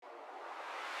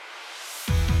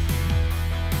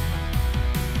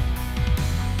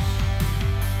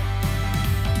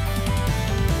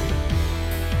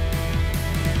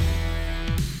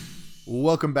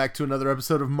Welcome back to another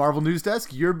episode of Marvel News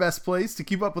Desk, your best place to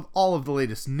keep up with all of the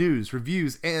latest news,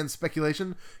 reviews, and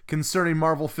speculation concerning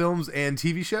Marvel films and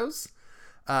TV shows.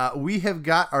 We have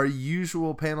got our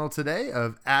usual panel today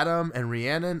of Adam and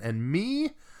Rhiannon and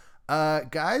me.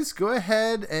 Guys, go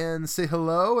ahead and say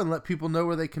hello and let people know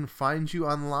where they can find you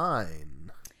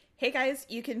online. Hey guys,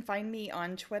 you can find me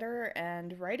on Twitter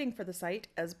and writing for the site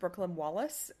as Brooklyn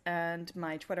Wallace, and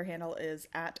my Twitter handle is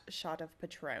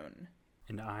 @ShotOfPatron.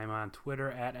 And I'm on Twitter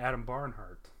at Adam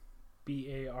Barnhart.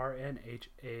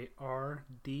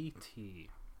 BarnharDT.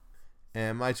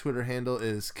 And my Twitter handle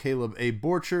is Caleb A.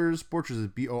 Borchers. Borchers is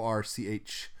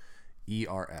Borchers.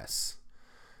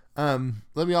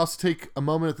 Let me also take a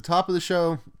moment at the top of the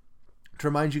show to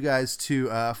remind you guys to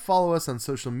follow us on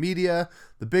social media.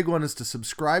 The big one is to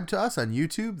subscribe to us on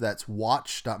YouTube. That's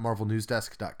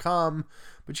watch.marvelnewsdesk.com.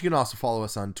 But you can also follow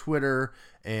us on Twitter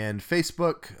and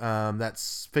Facebook.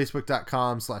 That's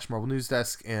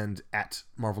facebook.com/marvelnewsdesk and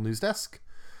 @marvelnewsdesk.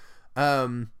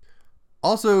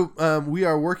 Also, we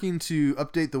are working to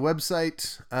update the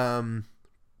website.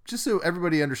 Just so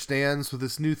everybody understands with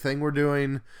this new thing we're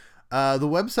doing, the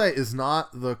website is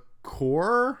not the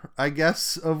core, I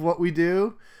guess, of what we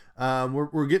do.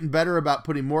 We're getting better about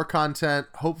putting more content.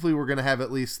 Hopefully we're going to have at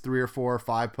least 3 or 4 or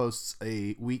 5 posts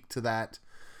a week to that.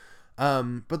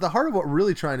 But the heart of what we're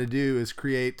really trying to do is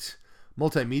create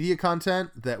multimedia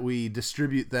content that we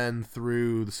distribute then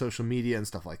through the social media and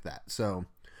stuff like that. So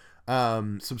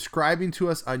subscribing to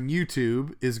us on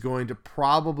YouTube is going to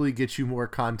probably get you more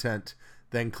content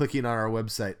than clicking on our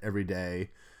website every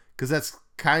day, because that's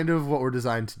kind of what we're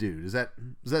designed to do. Does that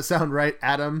sound right,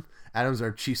 Adam? Adam's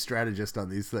our chief strategist on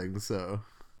these things, so.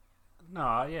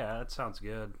 No, yeah, that sounds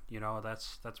good. You know,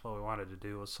 that's what we wanted to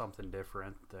do, was something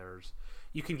different.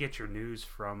 You can get your news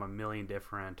from a million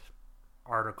different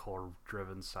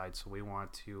article-driven sites, so we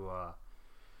want to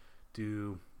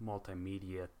do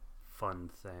multimedia fun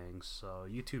things. So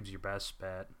YouTube's your best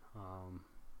bet.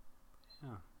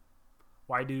 Yeah.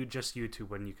 Why do just YouTube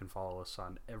when you can follow us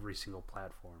on every single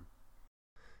platform?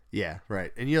 Yeah,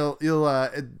 right. And you'll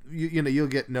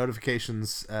get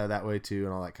notifications that way too,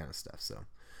 and all that kind of stuff. So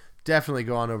definitely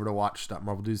go on over to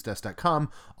watch.marvelnewsdesk.com.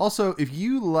 Also, if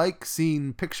you like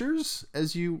seeing pictures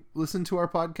as you listen to our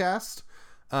podcast,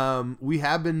 we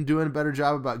have been doing a better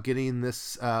job about getting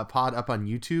this pod up on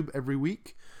YouTube every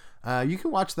week. You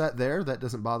can watch that there. That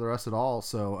doesn't bother us at all.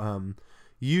 So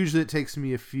usually it takes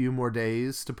me a few more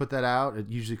days to put that out. It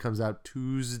usually comes out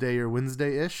Tuesday or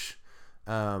Wednesday-ish.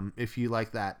 If you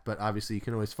like that, but obviously you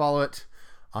can always follow it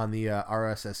on the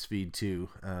RSS feed too,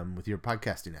 with your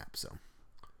podcasting app. So,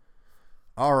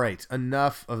 all right,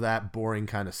 enough of that boring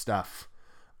kind of stuff.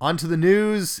 On to the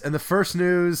news, and the first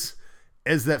news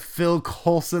is that Phil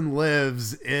Coulson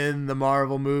lives in the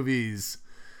Marvel movies.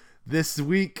 This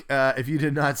week, if you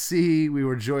did not see, we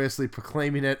were joyously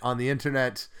proclaiming it on the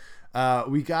internet. It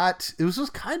was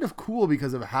just kind of cool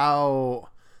because of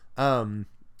how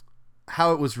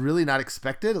it was really not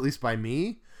expected, at least by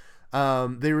me.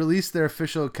 They released their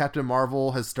official Captain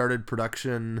Marvel has started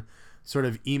production sort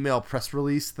of email press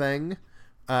release thing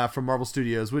from Marvel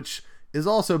Studios, which is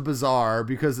also bizarre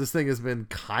because this thing has been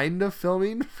kind of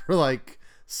filming for like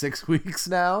 6 weeks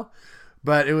now.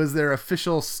 But it was their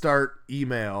official start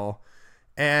email.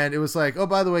 And it was like, oh,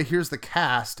 by the way, here's the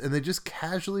cast. And they just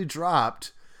casually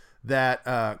dropped that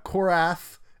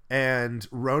Korath and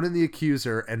Ronan the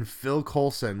Accuser and Phil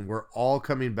Coulson were all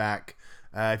coming back.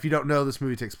 If you don't know, this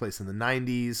movie takes place in the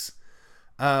 90s.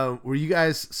 Were you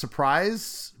guys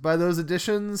surprised by those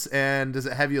additions? And does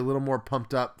it have you a little more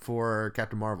pumped up for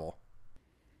Captain Marvel?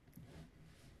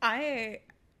 I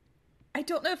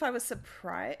don't know if I was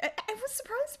surprised. I was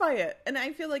surprised by it, and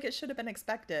I feel like it should have been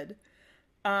expected.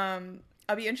 I'll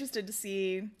be interested to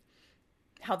see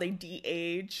how they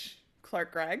de-age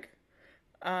Clark Gregg.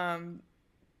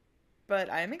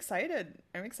 But I'm excited.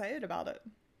 I'm excited about it.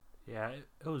 Yeah, it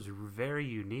was very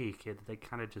unique. They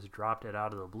kind of just dropped it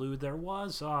out of the blue. There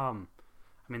was,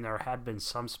 there had been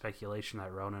some speculation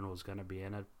that Ronan was going to be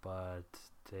in it, but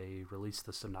they released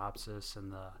the synopsis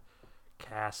and the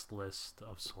cast list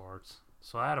of sorts.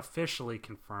 So that officially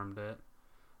confirmed it.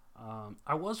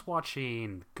 I was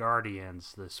watching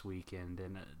Guardians this weekend,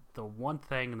 and the one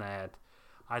thing that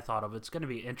I thought of, it's going to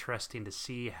be interesting to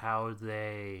see how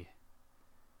they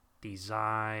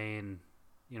design,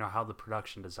 how the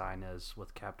production design is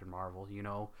with Captain Marvel.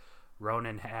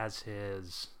 Ronan has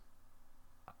his,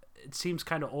 it seems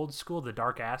kind of old school, the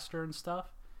Dark Aster and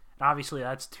stuff. And obviously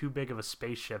that's too big of a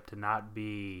spaceship to not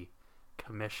be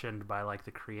commissioned by like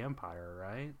the Kree Empire,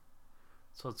 right?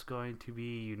 So it's going to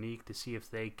be unique to see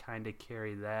if they kind of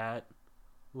carry that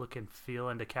look and feel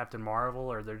into Captain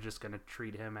Marvel, or they're just going to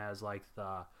treat him as like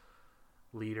the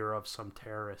leader of some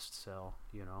terrorist cell,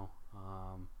 you know.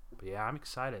 But yeah, I'm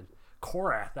excited.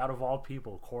 Korath, out of all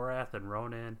people, Korath and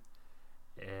Ronan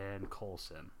and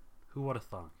Coulson. Who would have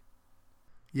thunk?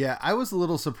 Yeah, I was a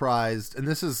little surprised, and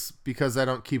this is because I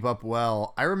don't keep up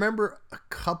well. I remember a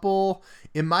couple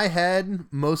in my head.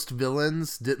 Most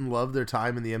villains didn't love their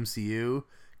time in the MCU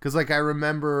because, like, I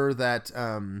remember that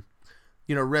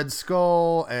Red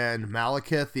Skull and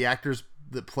Malekith, the actors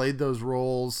that played those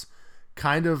roles,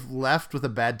 kind of left with a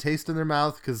bad taste in their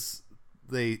mouth because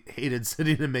they hated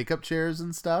sitting in makeup chairs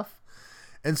and stuff.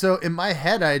 And so in my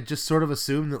head, I just sort of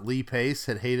assumed that Lee Pace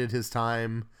had hated his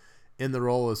time in the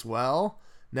role as well.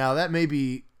 Now, that may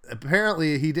be...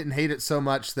 Apparently, he didn't hate it so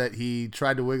much that he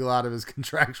tried to wiggle out of his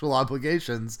contractual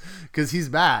obligations because he's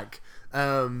back.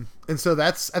 And so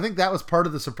I think that was part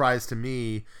of the surprise to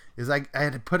me, is I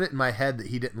had to put it in my head that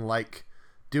he didn't like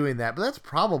doing that. But that's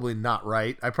probably not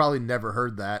right. I probably never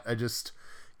heard that. I just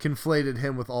conflated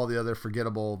him with all the other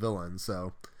forgettable villains.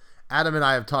 So Adam and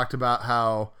I have talked about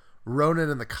how Ronan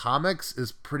in the comics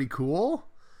is pretty cool,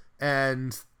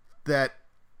 and that,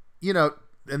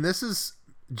 and this is...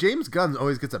 James Gunn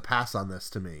always gets a pass on this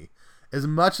to me. As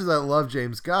much as I love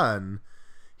James Gunn,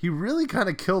 he really kind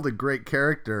of killed a great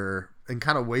character and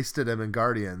kind of wasted him in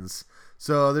Guardians.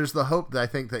 So there's the hope that I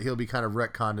think that he'll be kind of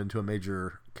retconned into a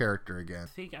major character again.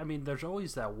 I mean, there's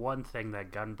always that one thing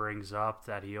that Gunn brings up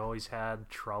that he always had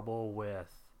trouble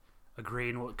with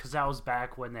agreeing with, because that was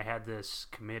back when they had this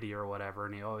committee or whatever,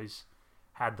 and he always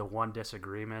had the one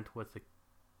disagreement with the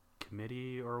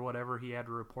committee or whatever he had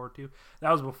to report to.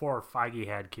 That was before Feige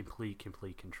had complete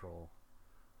control.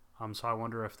 So I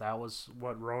wonder if that was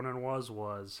what Ronan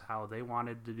was how they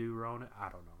wanted to do Ronan. I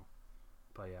don't know.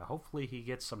 But yeah, hopefully he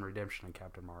gets some redemption in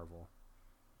Captain Marvel.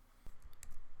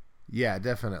 Yeah,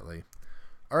 definitely.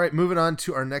 All right, moving on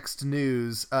to our next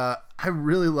news. I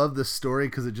really love this story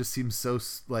because it just seems so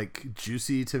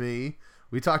juicy to me.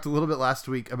 We talked a little bit last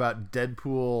week about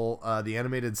Deadpool, the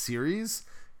animated series,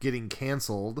 getting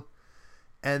canceled.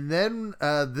 And then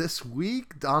this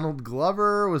week, Donald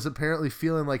Glover was apparently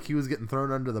feeling like he was getting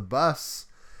thrown under the bus.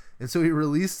 And so he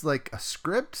released a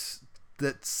script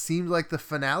that seemed like the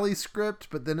finale script,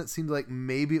 but then it seemed like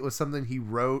maybe it was something he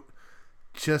wrote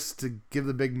just to give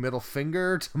the big middle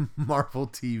finger to Marvel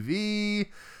TV.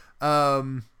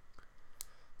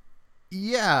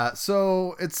 Yeah,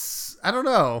 so I don't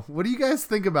know. What do you guys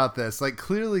think about this?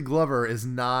 Clearly Glover is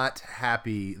not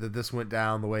happy that this went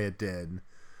down the way it did.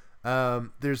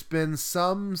 There's been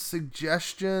some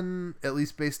suggestion, at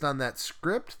least based on that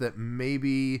script, that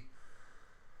maybe,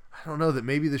 I don't know, that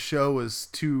maybe the show was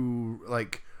too,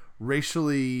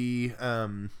 racially, I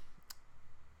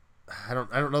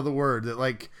don't know the word,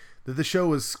 that the show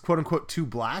was quote unquote too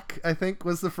black, I think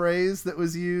was the phrase that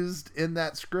was used in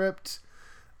that script.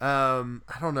 I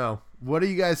don't know. What are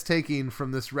you guys taking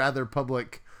from this rather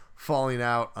public falling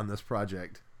out on this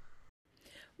project?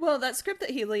 Well, that script that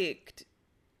he leaked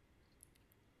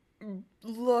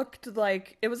looked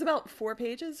like it was about 5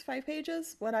 pages,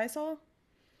 what I saw.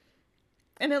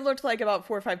 And it looked like about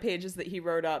 4 or 5 pages that he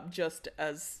wrote up just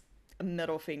as a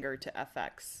middle finger to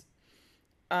FX.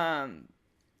 I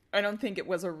don't think it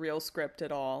was a real script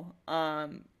at all.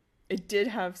 It did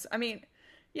have,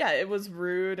 yeah, it was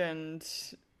rude, and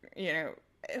who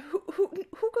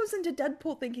goes into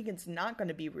Deadpool thinking it's not going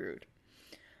to be rude?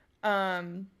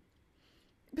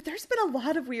 But there's been a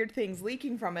lot of weird things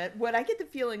leaking from it. What I get the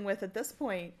feeling with at this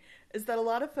point is that a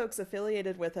lot of folks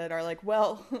affiliated with it are like,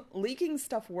 well, leaking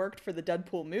stuff worked for the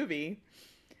Deadpool movie.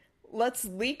 Let's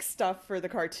leak stuff for the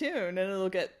cartoon,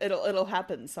 and it'll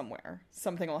happen somewhere.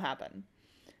 Something will happen.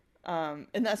 And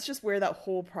that's just where that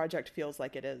whole project feels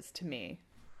like it is to me.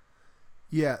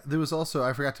 Yeah, there was also,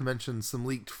 I forgot to mention, some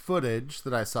leaked footage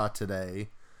that I saw today.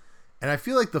 And I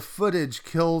feel like the footage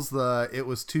kills it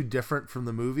was too different from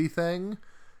the movie thing.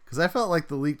 Because I felt like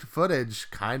the leaked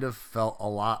footage kind of felt a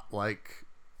lot like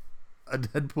a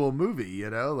Deadpool movie, I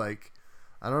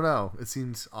don't know. It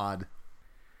seems odd.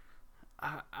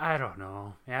 I don't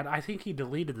know, man. I think he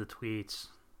deleted the tweets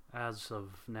as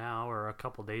of now, or a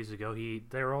couple days ago.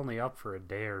 They were only up for a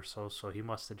day or so he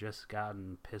must have just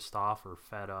gotten pissed off or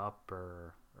fed up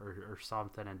or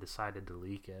something and decided to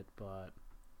leak it. But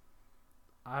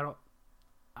I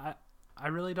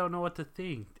really don't know what to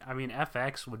think. I mean,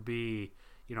 FX would be,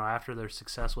 after their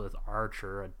success with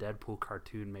Archer, a Deadpool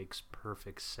cartoon makes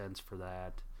perfect sense for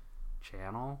that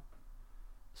channel.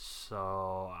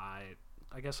 So I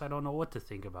guess I don't know what to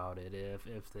think about it.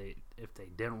 If they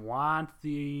didn't want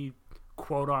the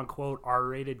quote unquote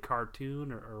R-rated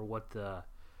cartoon, or what the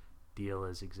deal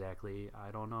is exactly,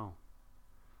 I don't know.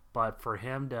 But for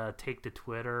him to take to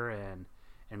Twitter and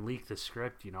leak the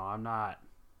script, I'm not.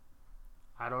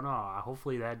 I don't know.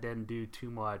 Hopefully that didn't do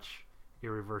too much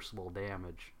irreversible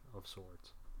damage of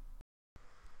sorts.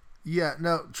 Yeah,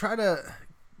 no, try to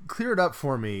clear it up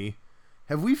for me.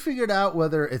 Have we figured out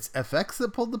whether it's FX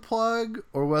that pulled the plug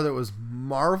or whether it was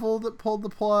Marvel that pulled the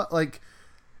plug? Like,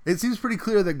 it seems pretty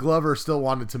clear that Glover still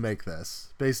wanted to make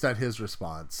this based on his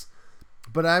response.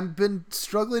 But I've been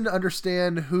struggling to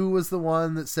understand who was the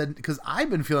one that said, because I've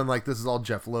been feeling like this is all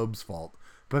Jeff Loeb's fault.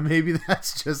 But maybe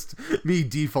that's just me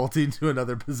defaulting to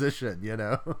another position,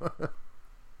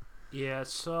 Yeah,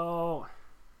 so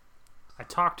I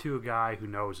talked to a guy who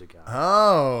knows a guy.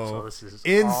 Oh, so this is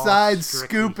inside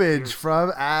scoopage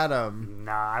from Adam.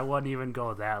 Nah, I wouldn't even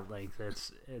go that length.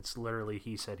 It's literally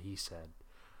he said.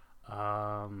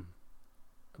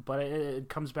 But it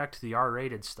comes back to the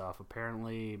R-rated stuff.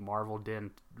 Apparently, Marvel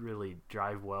didn't really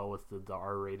drive well with the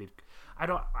R-rated.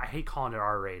 I hate calling it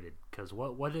R-rated because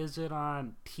what is it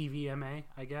on TVMA?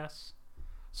 I guess.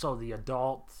 So the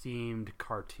adult-themed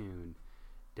cartoon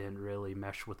didn't really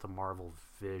mesh with the Marvel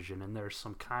vision, and there's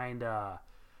some kind of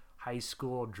high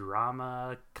school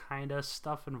drama kind of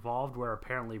stuff involved where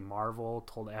apparently Marvel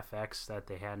told FX that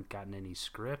they hadn't gotten any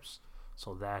scripts,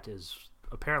 so that is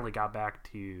apparently got back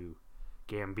to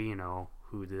Gambino,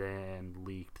 who then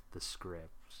leaked the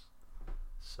scripts.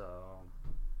 So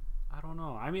I don't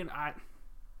know. I mean,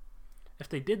 if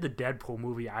they did the Deadpool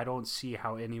movie, I don't see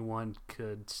how anyone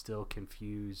could still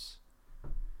confuse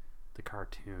the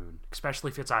cartoon,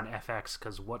 especially if it's on FX,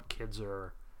 because what kids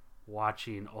are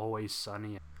watching Always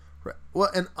Sunny? Right. Well,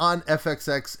 and on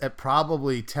FXX at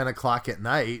probably 10 o'clock at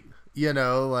night,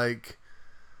 like...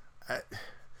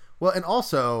 well, and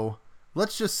also,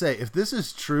 let's just say, if this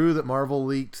is true that Marvel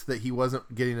leaked that he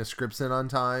wasn't getting his scripts in on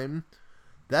time,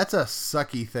 that's a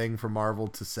sucky thing for Marvel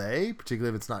to say,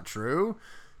 particularly if it's not true,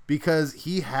 because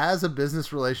he has a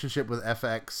business relationship with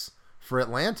FX for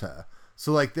Atlanta.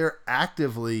 So, like, they're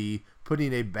actively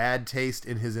putting a bad taste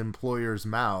in his employer's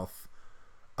mouth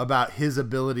about his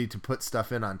ability to put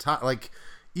stuff in on time. Like,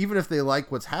 even if they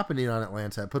like what's happening on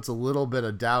Atlanta, it puts a little bit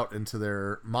of doubt into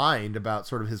their mind about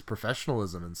sort of his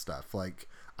professionalism and stuff. Like,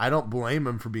 I don't blame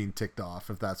him for being ticked off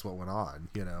if that's what went on,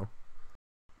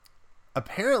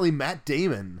 Apparently, Matt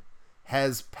Damon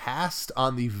has passed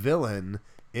on the villain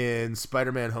in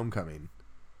Spider-Man Homecoming.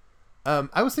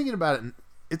 I was thinking about it, and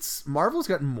Marvel's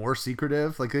gotten more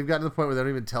secretive. Like, they've gotten to the point where they don't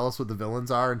even tell us what the villains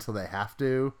are until they have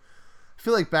to. I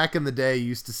feel like back in the day, you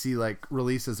used to see, like,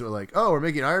 releases that were like, oh, we're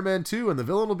making Iron Man 2, and the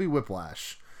villain will be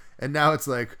Whiplash. And now it's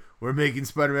like, we're making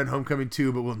Spider-Man Homecoming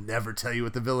 2, but we'll never tell you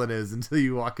what the villain is until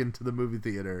you walk into the movie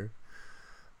theater.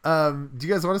 Do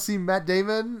you guys want to see Matt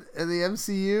Damon in the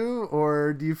MCU,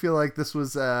 or do you feel like this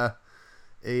was a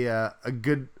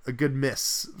good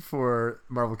miss for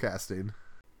Marvel casting?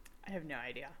 I have no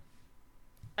idea.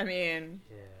 I mean,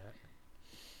 Yeah.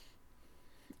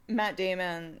 Matt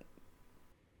Damon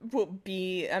will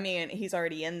be, I mean, he's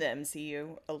already in the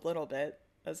MCU a little bit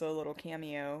as a little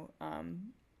cameo.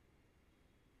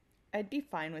 I'd be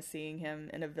fine with seeing him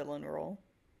in a villain role.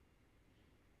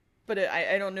 But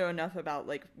I don't know enough about,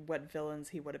 like, what villains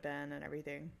he would have been and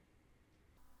everything.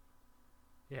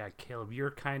 Yeah, Caleb,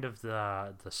 you're kind of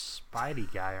the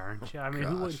Spidey guy, aren't you? I mean,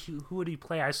 Gosh. who would he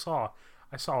play? I saw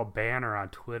a banner on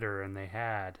Twitter, and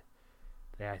I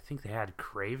think they had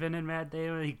Craven and Matt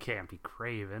Damon. He can't be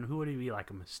Craven. Who would he be, like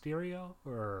a Mysterio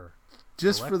or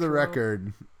Just Electro? for the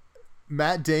record,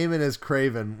 Matt Damon as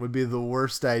Craven would be the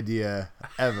worst idea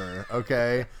ever,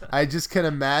 okay? I just can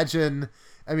imagine...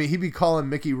 I mean, he'd be calling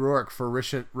Mickey Rourke for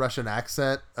Russian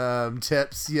accent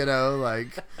tips,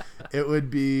 like, it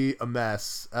would be a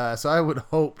mess. So I would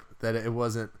hope that it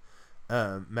wasn't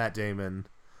Matt Damon.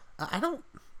 I don't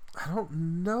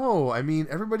know. I mean,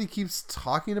 everybody keeps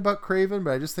talking about Craven,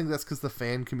 but I just think that's because the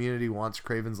fan community wants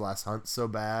Craven's Last Hunt so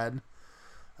bad.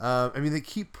 I mean, they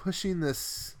keep pushing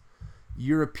this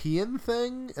European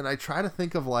thing, and I try to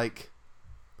think of, like...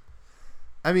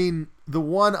 I mean, the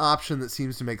one option that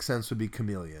seems to make sense would be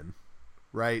Chameleon,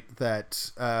 right?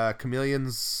 That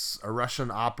Chameleon's a Russian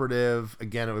operative.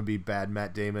 Again, it would be bad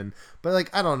Matt Damon. But,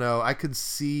 like, I don't know. I could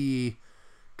see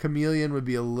Chameleon would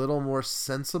be a little more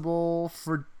sensible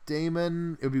for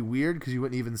Damon. It would be weird because you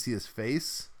wouldn't even see his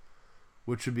face,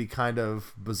 which would be kind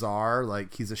of bizarre.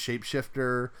 Like, he's a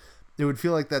shapeshifter. It would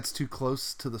feel like that's too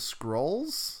close to the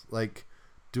Skrulls. Like,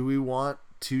 do we want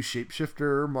 2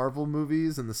 shapeshifter Marvel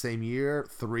movies in the same year?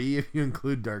 3 if you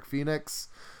include Dark Phoenix.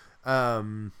 I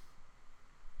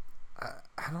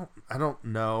don't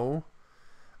know.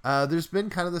 There's been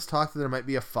kind of this talk that there might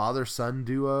be a father-son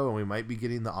duo, and we might be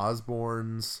getting the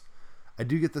Osborns. I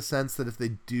do get the sense that if they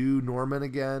do Norman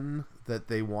again, that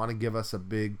they want to give us a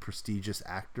big prestigious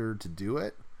actor to do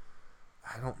it.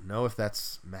 I don't know if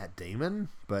that's Matt Damon,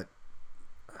 but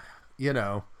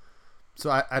so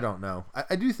I don't know.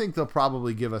 I do think they'll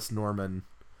probably give us Norman.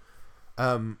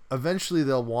 Eventually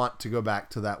they'll want to go back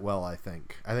to that well, I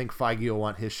think. I think Feige will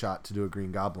want his shot to do a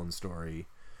Green Goblin story.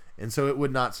 And so it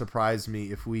would not surprise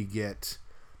me if we get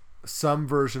some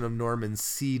version of Norman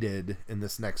seeded in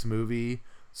this next movie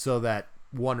so that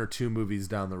 1 or 2 movies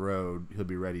down the road he'll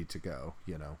be ready to go,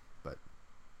 but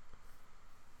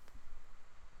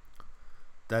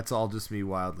that's all just me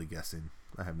wildly guessing.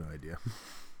 I have no idea.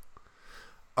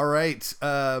 All right.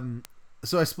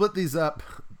 So I split these up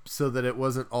so that it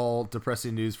wasn't all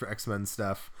depressing news for X-Men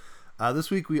stuff.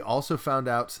 This week we also found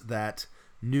out that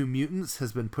New Mutants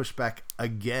has been pushed back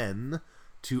again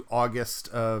to August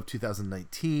of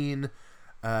 2019.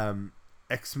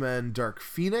 X-Men Dark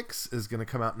Phoenix is going to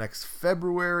come out next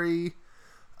February.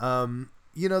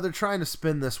 They're trying to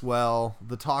spin this well.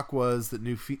 The talk was that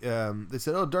they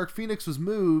said, Dark Phoenix was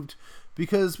moved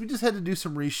because we just had to do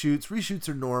some reshoots. Reshoots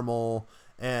are normal,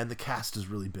 and the cast is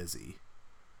really busy.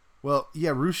 Well,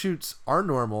 yeah, reshoots are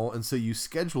normal, and so you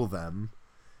schedule them.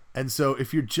 And so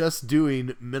if you're just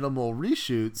doing minimal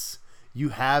reshoots, you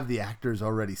have the actors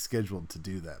already scheduled to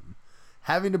do them.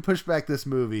 Having to push back this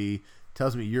movie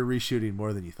tells me you're reshooting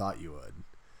more than you thought you would.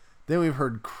 Then we've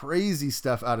heard crazy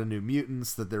stuff out of New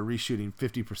Mutants that they're reshooting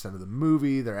 50% of the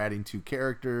movie. They're adding 2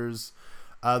 characters.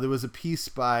 There was a piece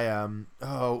by,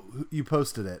 you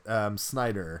posted it,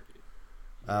 Snyder.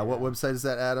 Yeah. What website is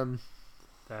that, Adam?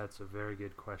 That's a very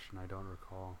good question. I don't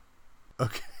recall.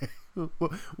 Okay.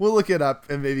 We'll look it up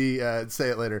and maybe say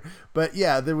it later. But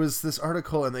yeah, there was this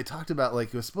article and they talked about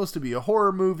it was supposed to be a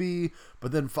horror movie,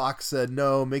 but then Fox said,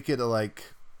 no, make it a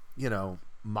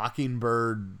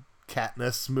Mockingbird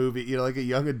Katniss movie, like a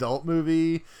young adult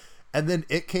movie. And then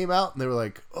it came out and they were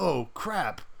like, oh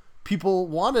crap, people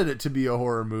wanted it to be a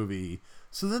horror movie.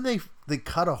 So then they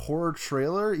cut a horror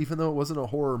trailer even though it wasn't a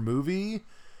horror movie.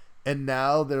 And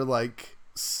now they're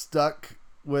stuck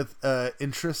with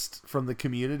interest from the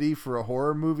community for a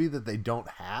horror movie that they don't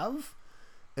have.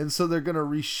 And so they're going to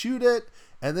reshoot it.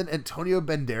 And then Antonio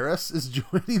Banderas is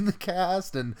joining the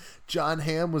cast. And John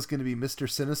Hamm was going to be Mr.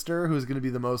 Sinister, who is going to be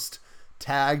the most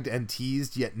tagged and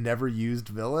teased yet never used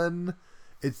villain.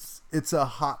 It's a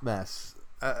hot mess.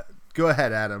 Go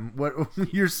ahead, Adam. What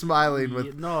you're smiling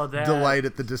with delight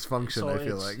at the dysfunction, so I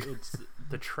feel like. It's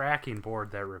the tracking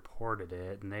board that reported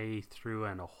it, and they threw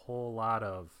in a whole lot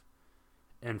of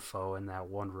info in that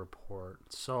one report.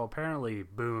 So apparently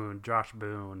Josh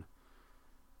Boone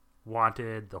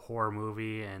wanted the horror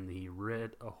movie, and he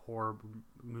wrote a horror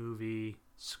movie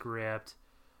script,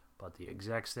 but the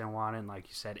execs didn't want it, and like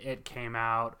you said, it came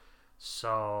out,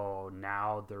 so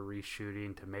now they're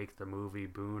reshooting to make the movie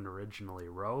Boone originally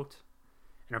wrote.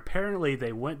 And apparently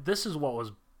this is what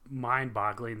was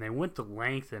mind-boggling, they went to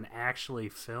length and actually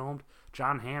filmed,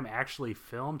 John Hamm actually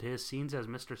filmed his scenes as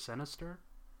Mr. Sinister,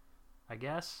 I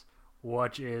guess,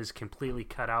 which is completely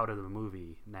cut out of the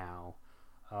movie now.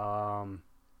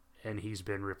 And he's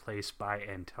been replaced by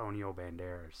Antonio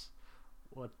Banderas.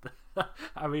 What the?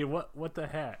 I mean, what the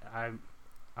heck? I don't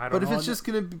know. But if it's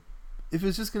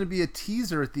just gonna be a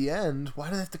teaser at the end, why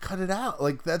do they have to cut it out?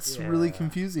 That's really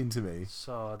confusing to me.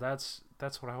 So that's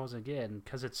what I wasn't getting,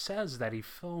 because it says that he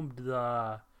filmed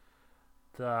the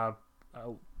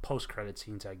post-credit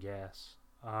scenes, I guess.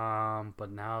 But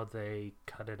now they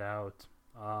cut it out.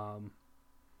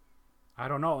 I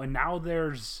don't know. And now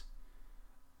there's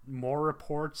more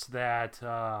reports that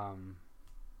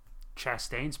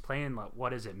Chastain's playing,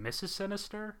 what is it, Mrs.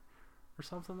 Sinister or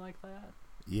something like that?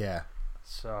 Yeah.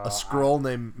 So a Skrull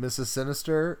named Mrs.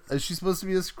 Sinister. Is she supposed to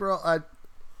be a Skrull?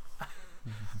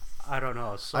 I don't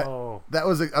know. So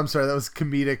I'm sorry, that was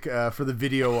comedic for the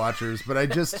video watchers, but I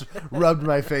just rubbed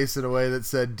my face in a way that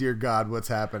said, "Dear God, what's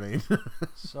happening?"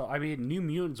 So I mean, New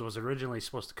Mutants was originally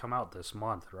supposed to come out this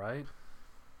month, right?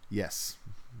 Yes.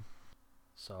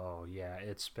 So yeah,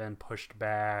 it's been pushed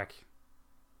back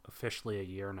officially a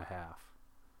year and a half.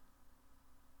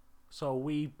 So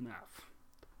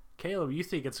Caleb, you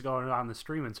think it's going on the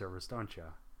streaming service, don't you?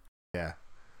 Yeah,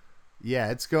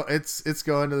 it's going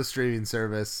to the streaming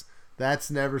service.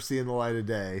 That's never seen the light of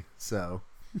day. So,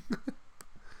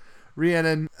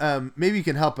 Rhiannon, maybe you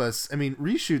can help us. I mean,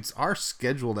 reshoots are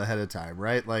scheduled ahead of time,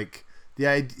 right? The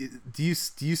idea. Do you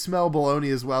smell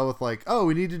baloney as well? With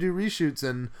we need to do reshoots,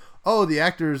 and the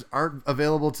actors aren't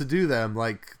available to do them.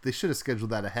 They should have scheduled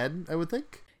that ahead, I would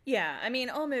think. Yeah, I mean,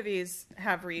 all movies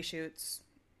have reshoots.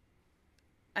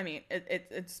 I mean,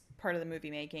 it's part of the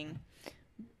movie making.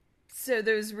 So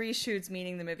those reshoots,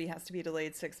 meaning the movie has to be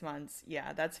delayed 6 months.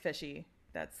 Yeah, that's fishy.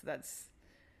 That's.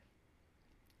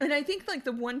 And I think like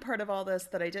the one part of all this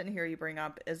that I didn't hear you bring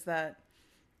up is that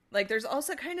like there's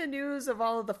also kind of news of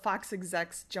all of the Fox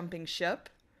execs jumping ship,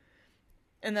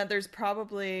 and that there's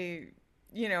probably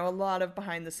a lot of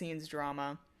behind the scenes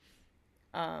drama.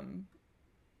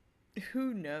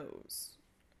 Who knows?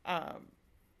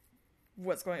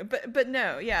 What's going on. But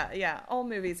no, yeah, all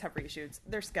movies have reshoots.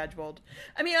 They're scheduled.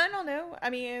 I mean, I don't know. I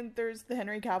mean, there's the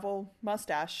Henry Cavill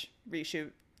mustache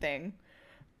reshoot thing.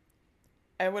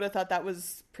 I would have thought that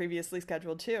was previously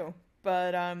scheduled too.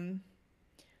 But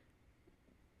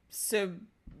so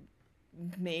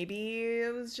maybe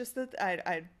it was just that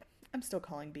I'm still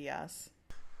calling BS.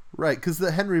 Right, because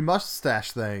the Henry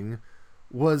mustache thing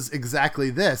was exactly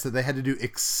this, that they had to do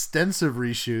extensive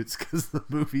reshoots because the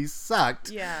movie sucked.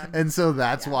 Yeah. And so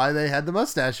that's why they had the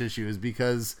mustache issue, is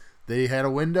because they had a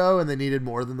window and they needed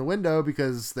more than the window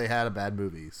because they had a bad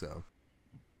movie. So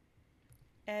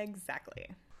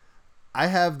Exactly. I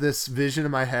have this vision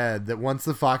in my head that once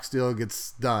the Fox deal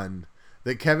gets done,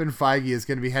 that Kevin Feige is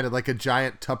going to be handed like a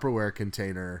giant Tupperware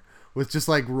container with just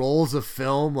like rolls of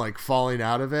film like falling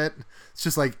out of it. It's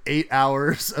just like 8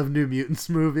 hours of New Mutants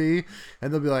movie,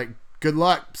 and they'll be like, good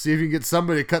luck, see if you can get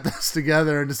somebody to cut this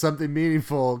together into something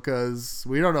meaningful, because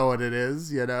we don't know what it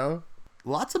is.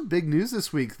 Lots of big news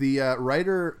this week. The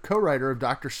co-writer of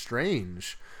Doctor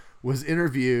Strange was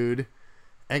interviewed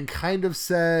and kind of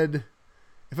said,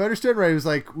 if I understand right, he was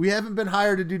like, we haven't been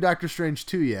hired to do Doctor Strange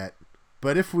 2 yet,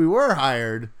 but if we were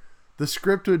hired, the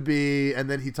script would be, and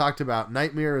then he talked about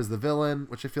Nightmare as the villain,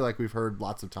 which I feel like we've heard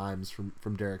lots of times from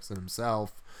Derrickson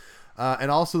himself. And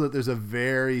also that there's a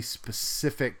very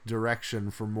specific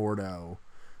direction for Mordo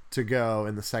to go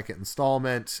in the second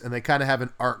installment. And they kind of have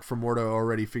an arc for Mordo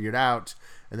already figured out.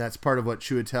 And that's part of what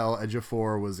Chiwetel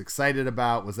Ejiofor was excited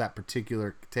about, was that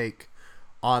particular take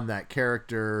on that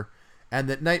character. And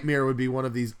that Nightmare would be one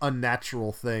of these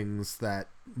unnatural things that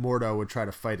Mordo would try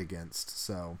to fight against.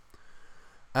 So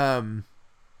I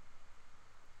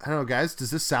don't know, guys,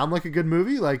 does this sound like a good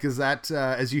movie? Like, is that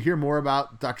as you hear more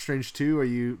about Doctor Strange 2, are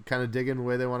you kind of digging the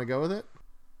way they want to go with it?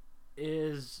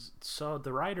 So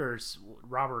the writer's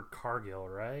Robert Cargill,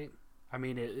 right? I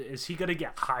mean, is he going to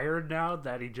get hired now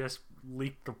that he just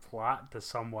leaked the plot to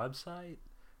some website?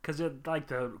 Because like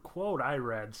the quote I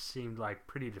read seemed like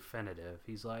pretty definitive.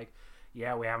 He's like,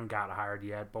 yeah, we haven't got hired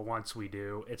yet, but once we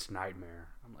do, it's Nightmare.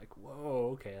 I'm like,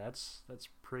 whoa, okay, that's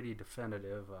pretty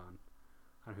definitive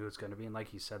on who it's going to be. And like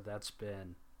he said, that's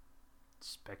been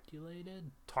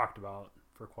talked about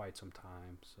for quite some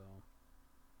time. So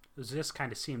it just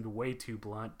kind of seemed way too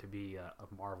blunt to be a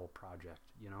Marvel project,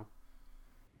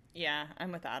 Yeah,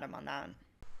 I'm with Adam on that.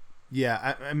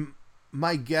 Yeah,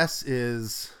 my guess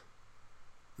is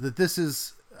that this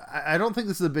is... I don't think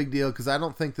this is a big deal, because I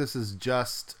don't think this is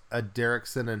just a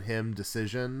Derrickson and him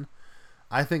decision.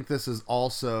 I think this is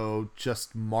also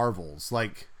just Marvel's.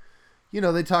 Like,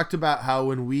 they talked about how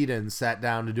when Whedon sat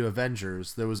down to do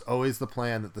Avengers, there was always the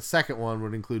plan that the second one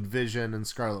would include Vision and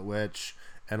Scarlet Witch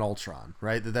and Ultron,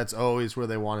 right? That's always where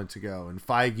they wanted to go. And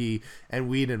Feige and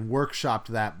Whedon workshopped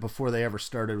that before they ever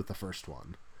started with the first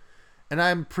one. And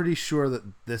I'm pretty sure that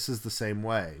this is the same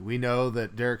way. We know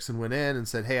that Derrickson went in and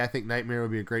said, hey, I think Nightmare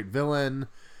would be a great villain.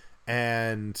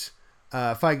 And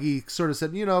Feige sort of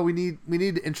said, we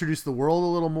need to introduce the world a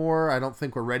little more. I don't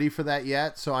think we're ready for that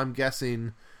yet. So I'm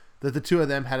guessing that the two of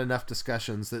them had enough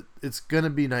discussions that it's going to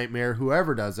be Nightmare,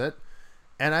 whoever does it.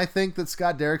 And I think that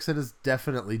Scott Derrickson is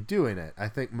definitely doing it. I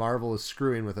think Marvel is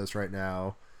screwing with us right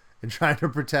now and trying to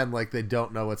pretend like they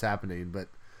don't know what's happening. But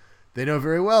they know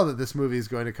very well that this movie is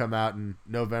going to come out in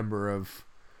November of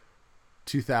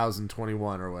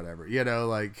 2021 or whatever.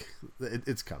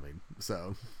 It's coming.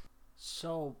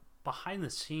 So behind the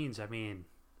scenes, I mean,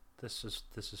 this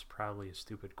is probably a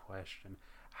stupid question.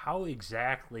 How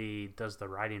exactly does the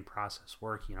writing process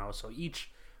work? So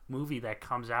each movie that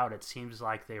comes out, it seems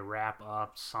like they wrap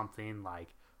up something like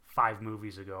 5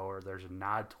 movies ago, or there's a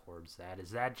nod towards that.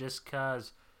 Is that just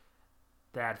because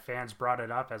that fans brought it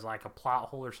up as like a plot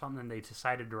hole or something and they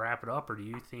decided to wrap it up? Or do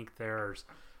you think there's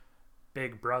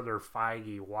Big Brother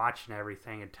Feige watching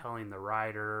everything and telling the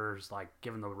writers, like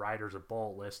giving the writers a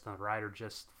bullet list, and the writer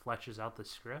just fleshes out the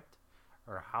script?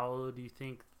 Or how do you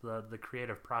think the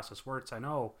creative process works? I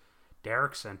know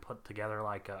Derrickson put together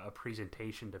like a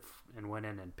presentation and went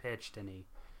in and pitched, and he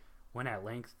went at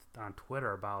length on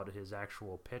Twitter about his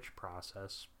actual pitch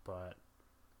process, but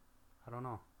I don't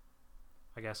know.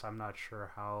 I guess I'm not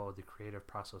sure how the creative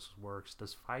process works.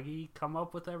 Does Feige come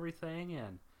up with everything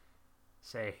and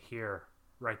say, here,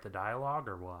 write the dialogue,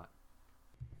 or what?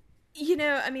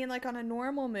 I mean, like on a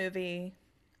normal movie,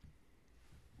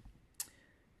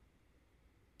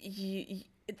 you,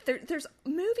 there's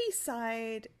movie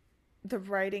side, the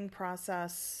writing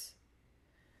process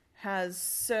has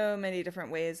so many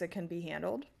different ways it can be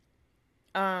handled.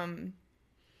 Um,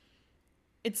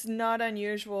 it's not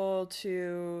unusual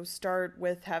to start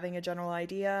with having a general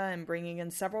idea and bringing in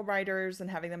several writers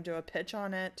and having them do a pitch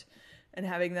on it and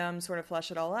having them sort of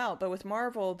flesh it all out. But with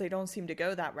Marvel, they don't seem to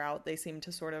go that route. They seem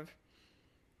to sort of,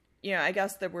 I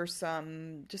guess there were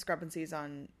some discrepancies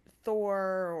on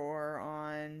Thor or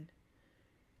on,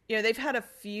 they've had a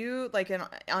few, like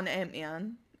on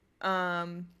Ant-Man,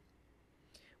 um,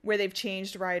 where they've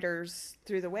changed writers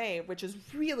through the way, which is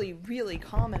really, really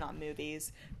common on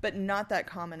movies, but not that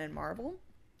common in Marvel.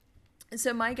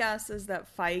 So my guess is that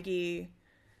that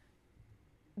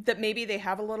maybe they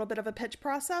have a little bit of a pitch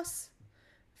process.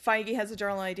 Feige has a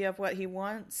general idea of what he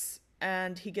wants,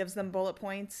 and he gives them bullet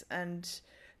points, and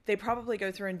they probably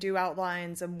go through and do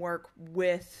outlines and work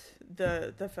with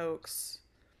the folks.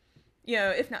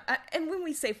 If not, and when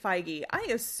we say Feige, I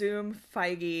assume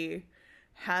Feige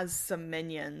has some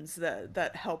minions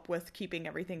that help with keeping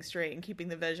everything straight and keeping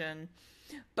the vision.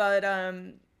 But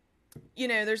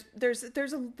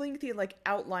there's a lengthy like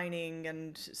outlining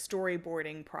and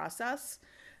storyboarding process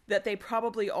that they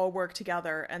probably all work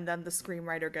together, and then the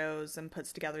screenwriter goes and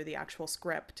puts together the actual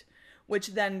script, which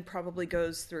then probably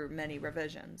goes through many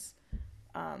revisions.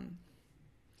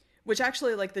 Which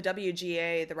actually, like the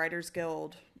WGA, the Writers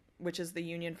Guild, which is the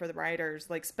union for the writers,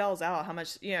 like spells out how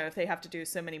much, if they have to do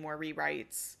so many more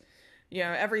rewrites,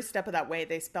 every step of that way,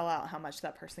 they spell out how much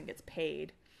that person gets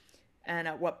paid and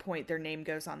at what point their name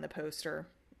goes on the poster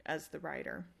as the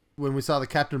writer. When we saw the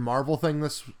Captain Marvel thing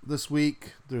this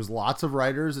week, there's lots of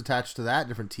writers attached to that,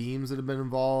 different teams that have been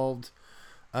involved.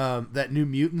 That New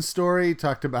Mutant story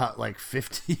talked about like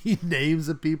 50 names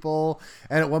of people,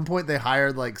 and at one point they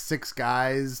hired like 6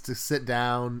 guys to sit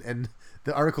down, and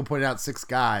the article pointed out 6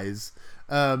 guys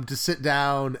to sit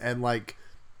down and like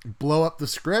blow up the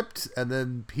script and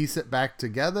then piece it back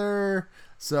together.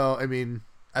 So I mean,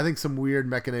 I think some weird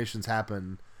machinations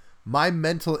happen. My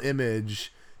mental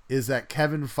image is that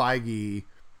Kevin Feige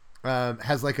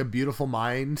has like a beautiful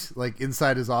mind like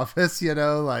inside his office,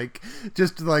 like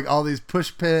just like all these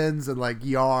push pins and like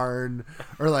yarn,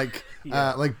 or like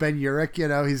like Ben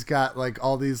Urich, he's got like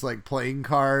all these like playing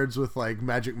cards with like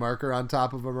magic marker on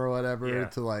top of them or whatever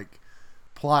to like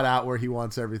plot out where he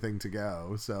wants everything to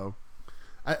go. So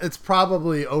it's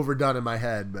probably overdone in my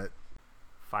head, but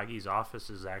Feige's office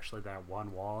is actually that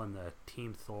one wall in the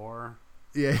Team Thor.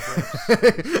 Yeah,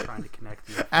 trying to connect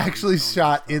the actually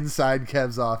shot inside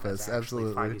Kev's office.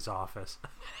 Absolutely, Feige's office.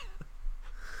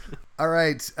 All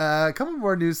right, a couple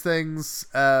more news things.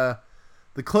 The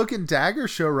Cloak and Dagger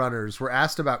showrunners were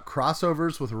asked about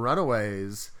crossovers with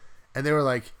Runaways, and they were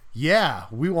like, "Yeah,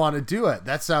 we want to do it.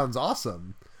 That sounds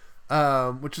awesome,"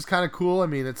 which is kind of cool. I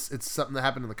mean, it's something that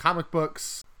happened in the comic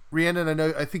books. Rhiannon,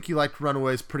 I think you liked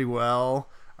Runaways pretty well.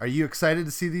 Are you excited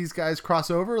to see these guys cross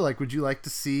over? Like, would you like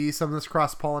to see some of this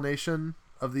cross-pollination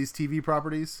of these TV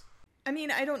properties? I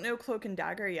mean, I don't know Cloak and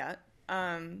Dagger yet.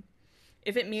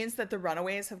 If it means that the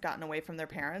Runaways have gotten away from their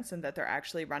parents and that they're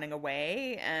actually running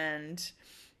away and,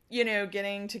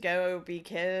 getting to go be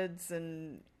kids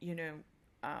and,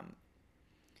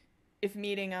 if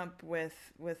meeting up with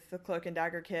the Cloak and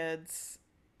Dagger kids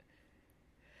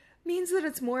means that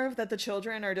it's more of that the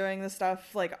children are doing the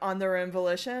stuff like on their own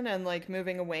volition and like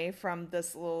moving away from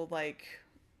this little like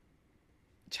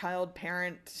child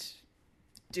parent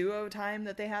duo time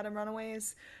that they had in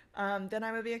Runaways, then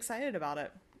I would be excited about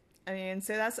it. I mean,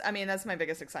 so that's my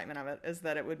biggest excitement of it, is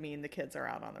that it would mean the kids are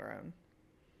out on their own.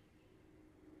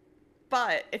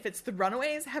 But if it's the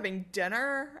Runaways having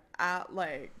dinner at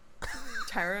like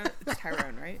Tyrone,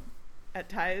 right? At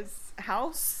Ty's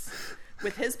house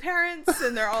with his parents,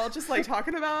 and they're all just like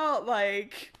talking about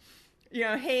like,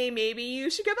 hey, maybe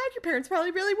you should go back. Your parents probably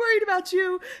really worried about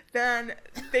you. Then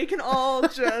they can all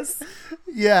just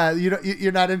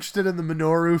you're not interested in the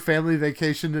Minoru family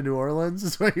vacation to New Orleans,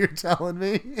 is what you're telling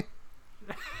me.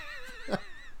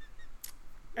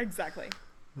 Exactly.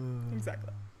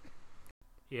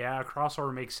 Yeah,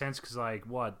 crossover makes sense because like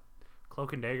what,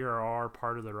 Cloak and Dagger are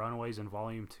part of the Runaways in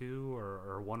Volume 2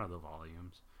 or one of the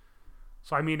volumes.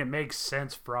 So, I mean, it makes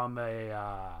sense from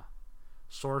a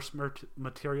source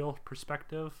material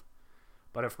perspective.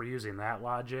 But if we're using that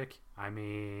logic, I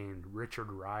mean,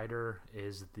 Richard Rider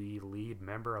is the lead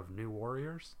member of New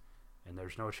Warriors. And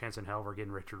there's no chance in hell we're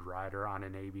getting Richard Rider on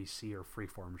an ABC or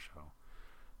Freeform show.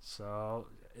 So,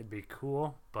 it'd be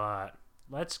cool. But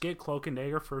let's get Cloak and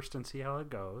Dagger first and see how it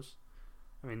goes.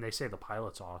 I mean, they say the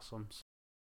pilot's awesome.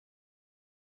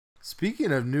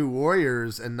 Speaking of New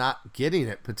Warriors and not getting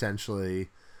it potentially,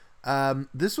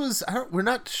 this was we're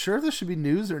not sure if this should be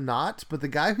news or not, but the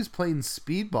guy who's playing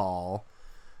Speedball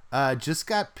just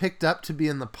got picked up to be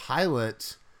in the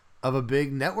pilot of a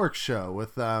big network show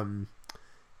with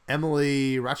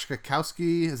Emily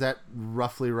Ratajkowski. Is that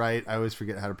roughly right? I always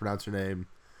forget how to pronounce her name.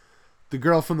 The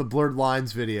girl from the Blurred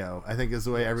Lines video, I think, is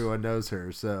the way everyone knows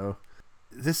her. So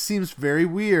this seems very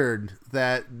weird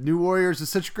that New Warriors is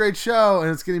such a great show and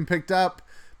it's getting picked up,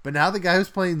 but now the guy who's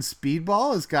playing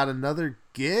Speedball has got another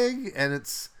gig, and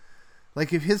it's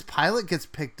like, if his pilot gets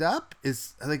picked up,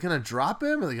 are they going to drop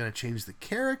him? Are they going to change the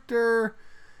character?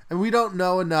 And we don't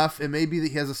know enough. It may be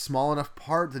that he has a small enough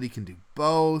part that he can do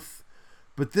both.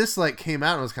 But this like came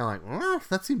out and was kind of like, well,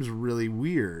 that seems really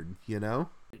weird, you know?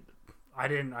 I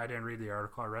didn't read the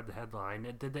article. I read the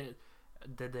headline.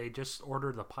 Did they just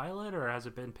order the pilot, or has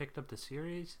it been picked up to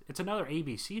series? It's another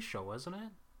ABC show, isn't it?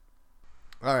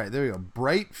 All right, there we go.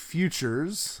 Bright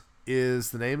Futures is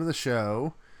the name of the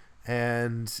show.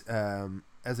 And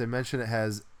as I mentioned, it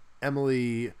has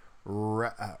Emily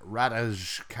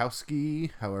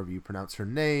Ratajkowski, however you pronounce her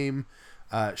name,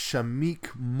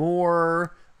 Shamik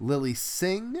Moore, Lily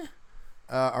Singh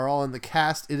are all in the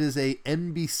cast. It is a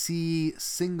NBC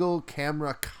single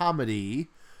camera comedy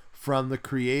from the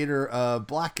creator of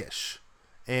Blackish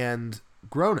and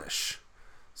Grownish.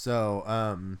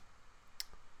 So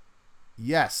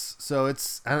yes, so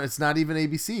it's not even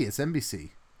ABC, it's NBC.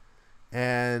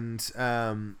 And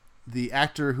the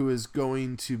actor who is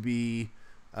going to be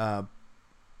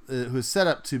who is set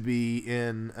up to be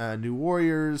in New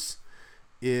Warriors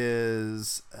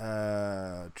is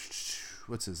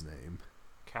what's his name?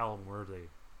 Callum Worthy.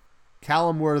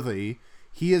 Callum Worthy.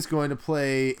 He is going to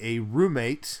play a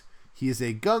roommate. He is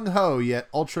a gung-ho yet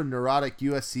ultra-neurotic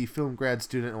USC film grad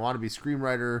student and wannabe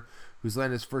screenwriter who's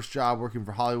landed his first job working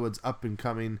for Hollywood's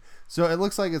up-and-coming. So it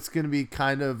looks like it's going to be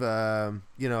kind of,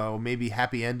 maybe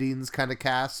happy endings kind of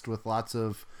cast with lots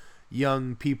of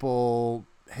young people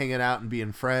hanging out and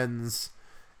being friends.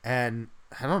 And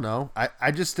I don't know.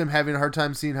 I just am having a hard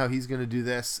time seeing how he's going to do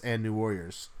this and New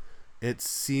Warriors. It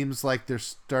seems like they're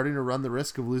starting to run the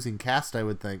risk of losing cast, I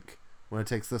would think, when it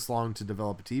takes this long to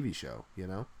develop a TV show, you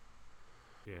know?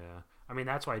 Yeah. I mean,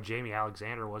 that's why Jamie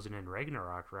Alexander wasn't in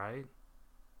Ragnarok, right?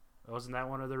 Wasn't that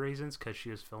one of the reasons? Because she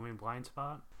was filming Blind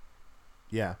Spot?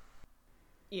 Yeah.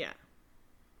 Yeah.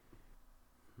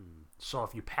 So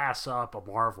if you pass up a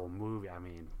Marvel movie, I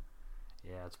mean,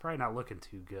 yeah, it's probably not looking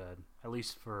too good. At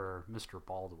least for Mr.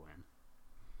 Baldwin.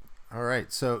 All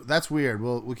right, so that's weird.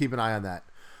 We'll keep an eye on that.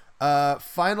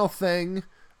 Final thing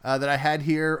that I had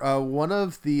here, one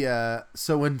of the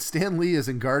so when Stan Lee is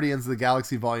in Guardians of the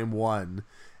Galaxy Volume 1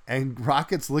 and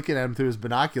Rocket's looking at him through his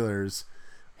binoculars,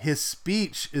 his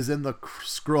speech is in the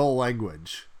Skrull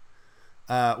language.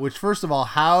 Which, first of all,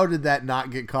 how did that not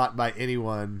get caught by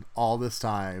anyone all this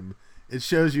time? It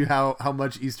shows you how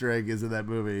much Easter egg is in that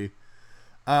movie.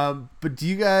 But do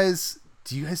you guys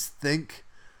think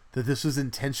that this was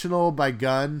intentional by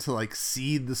Gunn to like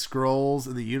seed the Skrulls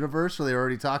in the universe, or they were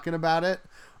already talking about it?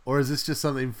 Or is this just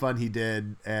something fun he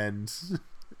did and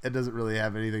it doesn't really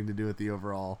have anything to do with the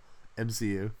overall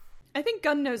MCU? I think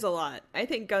Gunn knows a lot. I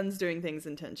think Gunn's doing things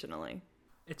intentionally.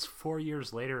 It's 4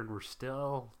 years later and we're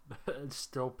still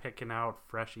picking out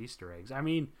fresh Easter eggs. I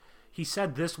mean, he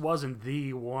said this wasn't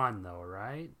the one though,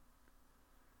 right?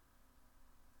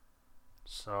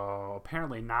 So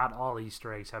apparently not all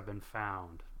Easter eggs have been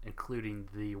found, including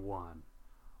the one,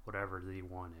 whatever the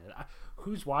one is.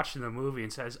 Who's watching the movie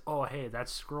and says, "Oh, hey,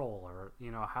 that's Skrull," or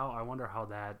how? I wonder how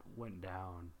that went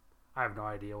down. I have no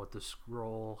idea what the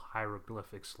Skrull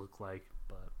hieroglyphics look like,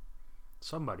 but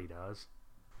somebody does.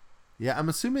 Yeah, I'm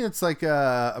assuming it's like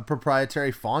a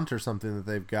proprietary font or something that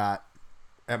they've got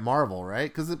at Marvel,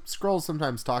 right? Because the Skrulls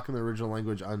sometimes talk in the original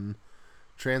language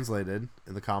untranslated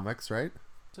in the comics, right?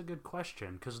 That's a good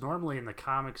question, because normally in the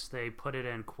comics they put it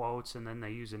in quotes and then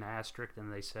they use an asterisk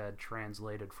and they said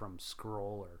translated from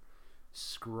Skrull or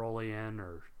Skrullian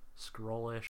or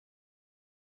Skrullish.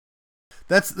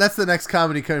 That's the next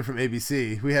comedy coming from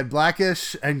ABC. We had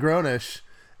Blackish and Grownish,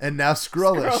 and now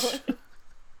Skrullish.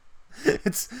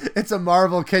 It's a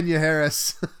Marvel Kenya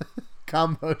Harris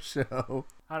combo show.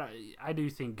 I do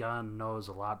think Gunn knows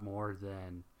a lot more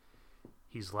than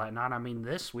he's letting on. I mean,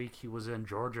 this week he was in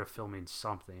Georgia filming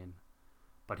something,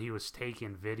 but he was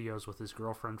taking videos with his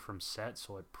girlfriend from set,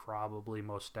 so it probably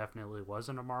most definitely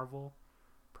wasn't a Marvel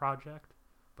project.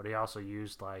 But he also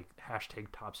used like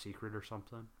 #TopSecret or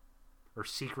something. Or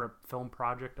secret film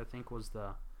project, I think was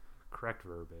the correct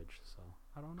verbiage. So,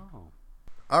 I don't know.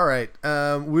 All right.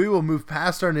 We will move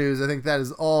past our news. I think that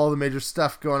is all the major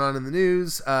stuff going on in the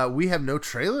news. We have no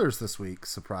trailers this week.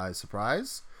 Surprise,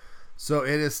 surprise. So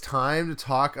it is time to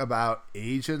talk about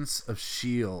Agents of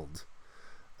S.H.I.E.L.D.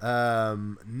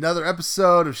 Another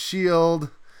episode of S.H.I.E.L.D.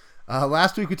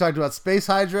 Last week we talked about Space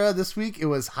Hydra. This week it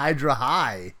was Hydra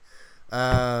High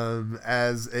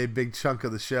as a big chunk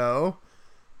of the show.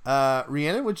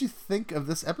 Rhiannon, what'd you think of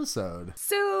this episode?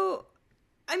 So,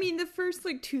 I mean, the first,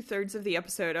 2/3 of the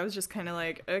episode, I was just kind of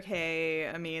like, okay,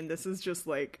 I mean, this is just,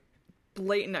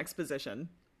 blatant exposition.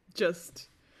 Just,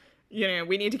 we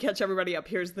need to catch everybody up.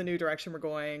 Here's the new direction we're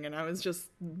going. And I was just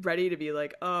ready to be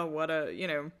like, oh, what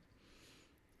a,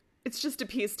 it's just a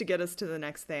piece to get us to the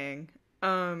next thing.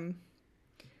 But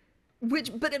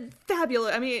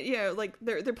fabulous. I mean,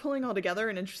 they're pulling all together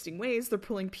in interesting ways. They're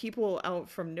pulling people out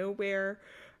from nowhere.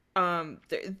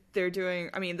 They're doing,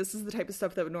 I mean, this is the type of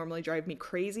stuff that would normally drive me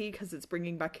crazy because it's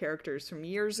bringing back characters from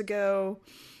years ago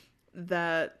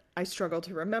that I struggle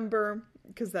to remember,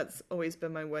 because that's always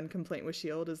been my one complaint with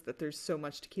S.H.I.E.L.D. is that there's so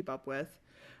much to keep up with.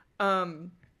 But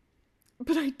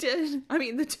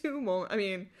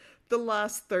the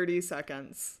last 30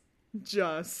 seconds,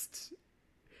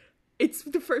 it's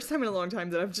the first time in a long time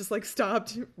that I've just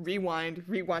stopped, rewind,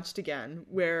 rewatched again,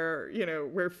 where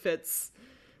Fitz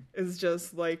is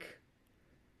just this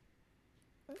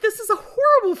is a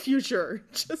horrible future.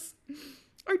 Just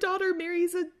our daughter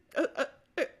marries a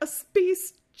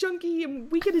space junkie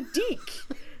and we get a deke.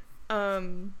 I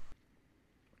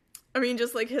mean,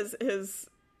 just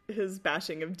his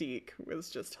bashing of Deke was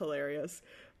just hilarious.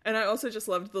 And I also just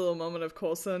loved the little moment of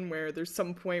Coulson where there's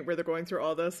some point where they're going through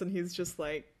all this and he's just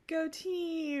like, go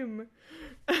team.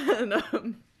 And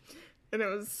it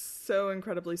was so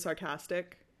incredibly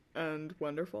sarcastic and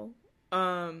wonderful.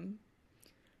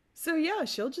 So yeah,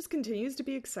 S.H.I.E.L.D. just continues to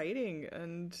be exciting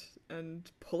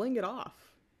and pulling it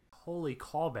off. Holy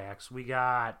callbacks. We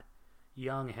got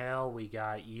young Hal, we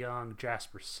got young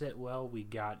Jasper Sitwell, we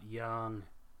got young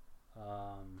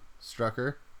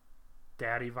Strucker.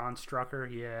 Daddy Von Strucker,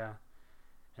 yeah.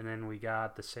 And then we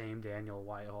got the same Daniel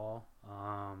Whitehall.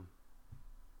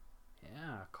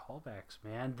 Yeah, callbacks,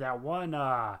 man. That one,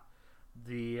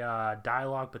 the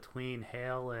dialogue between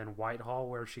Hale and Whitehall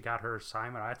where she got her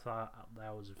assignment, I thought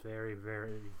that was very,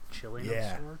 very chilling of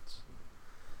sorts.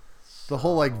 The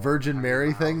whole Virgin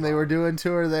Mary thing they were doing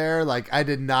to her there, I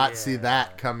did not see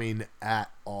that coming at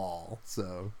all.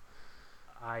 So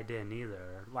I didn't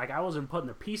either. I wasn't putting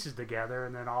the pieces together,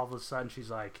 and then all of a sudden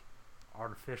she's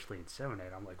artificially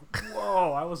inseminated. I'm like,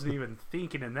 whoa, I wasn't even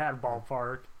thinking in that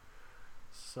ballpark.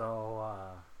 So,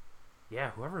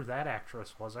 yeah, whoever that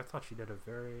actress was, I thought she did a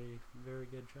very, very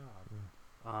good job.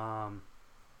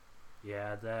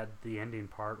 Yeah, the ending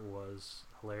part was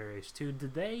hilarious too.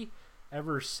 Did they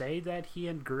ever say that he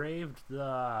engraved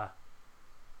the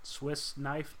Swiss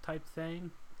knife type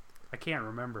thing? I can't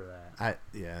remember that.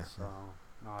 So,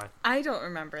 no, I don't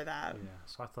remember that. Yeah,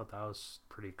 so I thought that was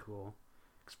pretty cool,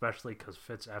 especially because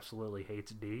Fitz absolutely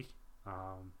hates Deke.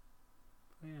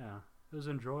 Yeah, it was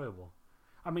enjoyable.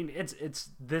 I mean, it's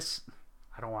this.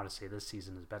 I don't want to say this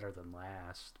season is better than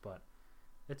last, but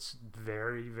it's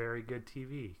very, very good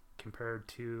TV compared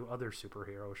to other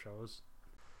superhero shows.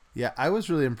 Yeah, I was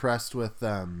really impressed with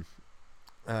the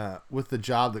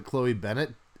job that Chloe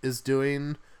Bennett is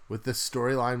doing with this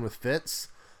storyline with Fitz.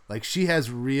 She has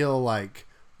real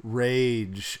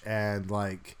rage and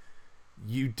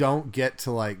you don't get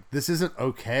to this isn't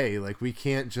okay. We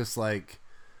can't just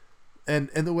and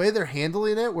the way they're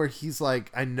handling it, where he's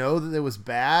I know that it was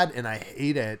bad and I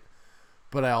hate it,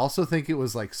 but I also think it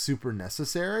was super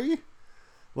necessary.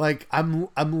 I'm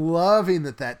loving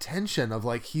that tension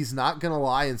of he's not gonna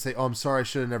lie and say, oh, I'm sorry, I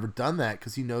should have never done that,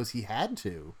 because he knows he had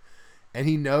to, and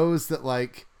he knows that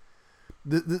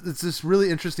it's this really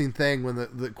interesting thing when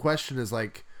the question is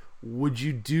would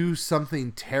you do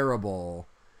something terrible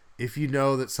if you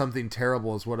know that something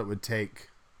terrible is what it would take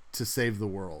to save the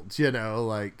world?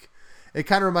 It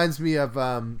kind of reminds me of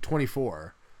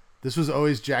 24. This was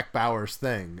always Jack Bauer's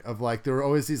thing of there were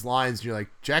always these lines and you're like,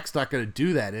 Jack's not going to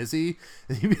do that, is he?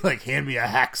 And he'd be like, hand me a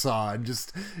hacksaw, and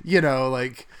just,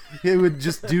 he would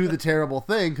just do the terrible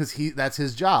thing because that's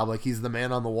his job. He's the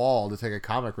man on the wall, to take a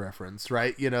comic reference,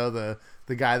 right? The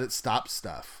guy that stops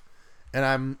stuff.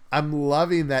 And I'm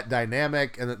loving that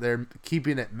dynamic, and that they're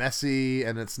keeping it messy,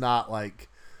 and it's not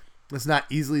it's not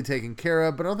easily taken care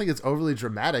of, but I don't think it's overly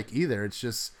dramatic either. It's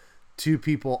just two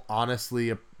people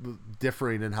honestly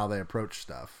differing in how they approach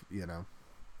stuff,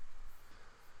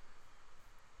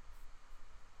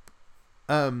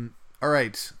 All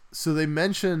right. So they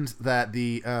mentioned that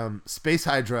the Space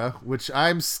Hydra, which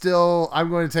I'm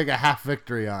going to take a half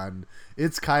victory on.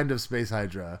 It's kind of Space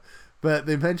Hydra. But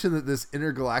they mentioned that this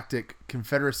intergalactic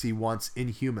confederacy wants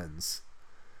Inhumans.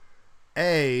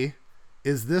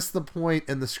 Is this the point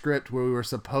in the script where we were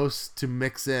supposed to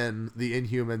mix in the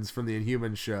Inhumans from the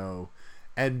Inhuman show?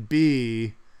 And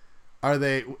B,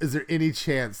 is there any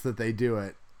chance that they do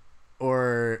it?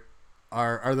 Or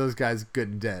are those guys good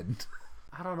and dead?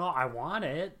 I don't know. I want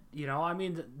it. I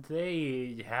mean,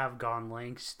 they have gone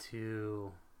lengths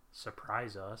to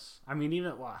surprise us. I mean,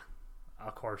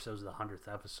 of course, it was the 100th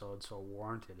episode, so it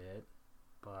warranted it.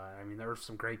 But, I mean, there was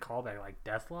some great callback, like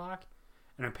Deathlock.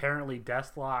 And apparently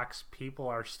Deathlock's people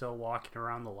are still walking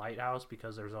around the lighthouse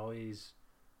because there's always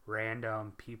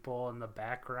random people in the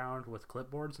background with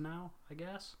clipboards now, I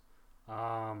guess.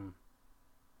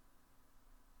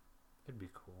 It'd be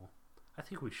cool. I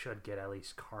think we should get at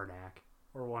least Karnak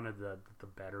or one of the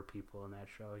better people in that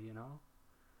show,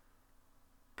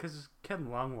 Because Ken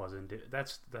Lung wasn't...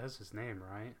 That's his name,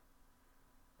 right?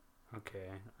 Okay,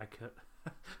 I could...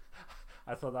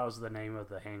 I thought that was the name of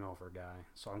the Hangover guy,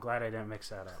 so I'm glad I didn't mix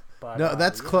that up. But no,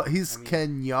 that's he's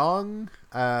Ken Jeong.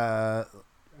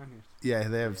 Yeah,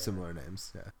 they have similar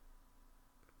names. Yeah,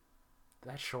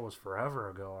 that show was forever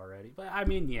ago already. But I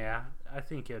mean, yeah, I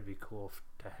think it'd be cool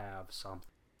to have something.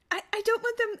 I don't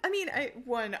want them. I mean,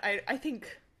 I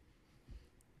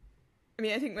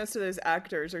think most of those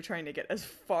actors are trying to get as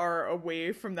far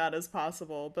away from that as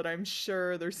possible, but I'm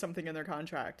sure there's something in their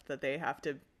contract that they have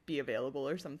to be available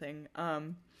or something.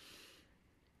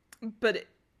 But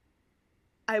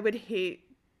I would hate,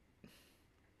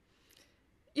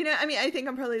 I think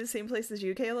I'm probably the same place as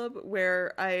you, Caleb,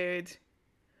 where I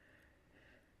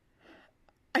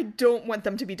don't want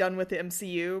them to be done with the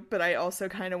MCU, but I also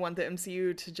kind of want the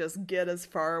MCU to just get as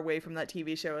far away from that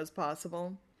TV show as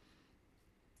possible.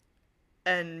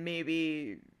 And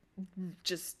maybe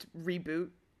just reboot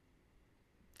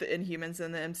the Inhumans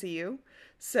in the MCU.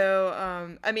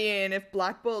 So, if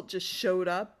Black Bolt just showed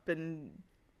up and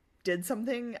did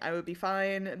something, I would be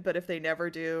fine. But if they never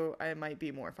do, I might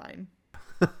be more fine.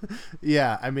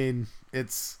 Yeah, I mean,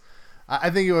 I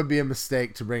think it would be a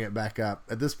mistake to bring it back up.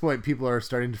 At this point, people are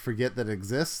starting to forget that it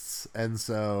exists. And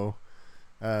so,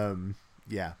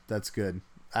 yeah, that's good.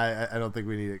 I don't think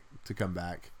we need it to come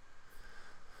back.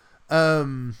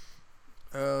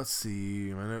 Let's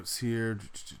see my notes here.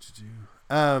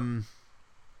 Are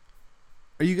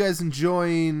you guys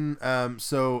enjoying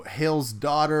so Hale's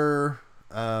daughter,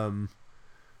 the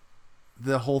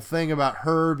whole thing about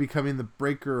her becoming the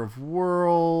breaker of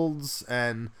worlds,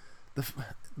 and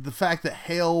the fact that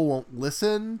Hale won't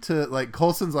listen to, like,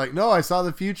 Coulson's like, no, I saw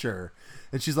the future,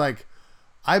 and she's like,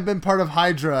 I've been part of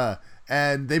Hydra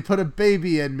and they put a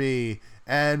baby in me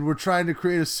and we're trying to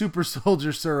create a super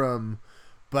soldier serum,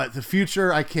 but the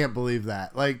future, I can't believe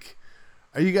that. Like,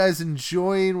 are you guys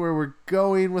enjoying where we're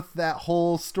going with that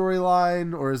whole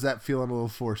storyline, or is that feeling a little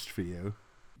forced for you?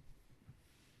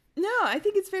 No, I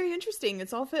think it's very interesting.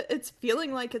 It's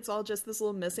feeling like it's all just this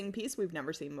little missing piece we've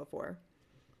never seen before.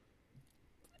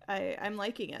 I'm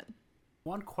liking it.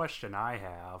 One question I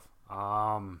have,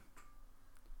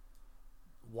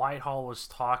 Whitehall was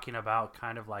talking about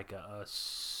kind of like a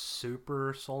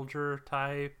super soldier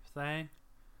type thing,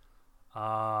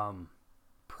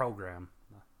 program.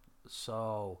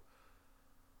 So,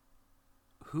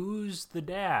 who's the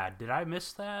dad? Did I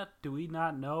miss that? Do we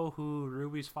not know who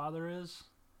Ruby's father is?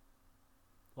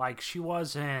 Like, she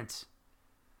wasn't,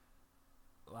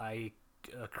 like,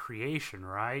 a creation,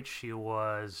 right? She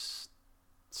was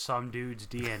some dude's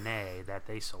DNA that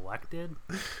they selected.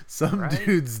 Some right?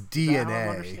 dude's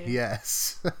DNA,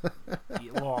 yes.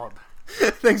 Well,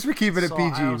 thanks for keeping it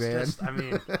PG, man. Just, I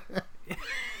mean,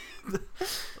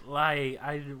 like,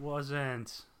 I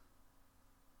wasn't...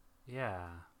 Yeah.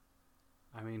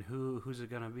 I mean, who's it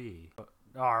gonna be?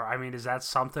 Or, I mean, is that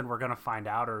something we're gonna find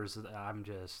out, or is it, I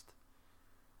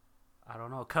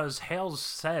don't know, because Hale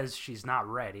says she's not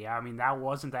ready. I mean,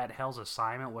 that Hale's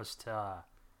assignment was to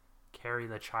carry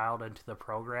the child into the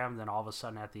program. Then all of a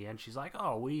sudden at the end, she's like,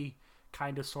 oh, we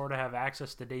kind of sort of have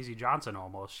access to Daisy Johnson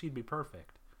almost. She'd be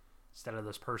perfect. Instead of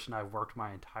this person I've worked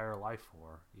my entire life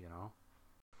for, you know?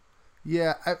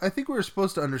 Yeah, I think we were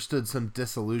supposed to understood some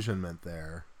disillusionment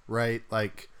there, right?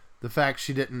 Like, the fact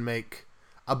she didn't make...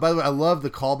 by the way, I love the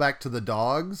callback to the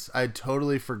dogs. I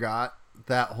totally forgot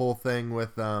that whole thing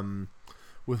with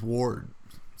Ward.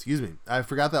 Excuse me. I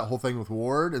forgot that whole thing with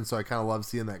Ward, and so I kind of love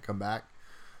seeing that come back.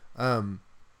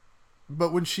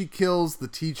 But when she kills the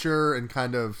teacher and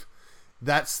kind of...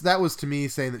 That was to me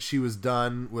saying that she was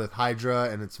done with Hydra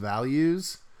and its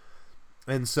values.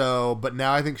 And so, but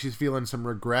now I think she's feeling some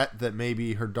regret that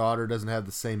maybe her daughter doesn't have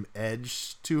the same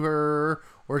edge to her,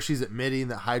 or she's admitting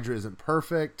that Hydra isn't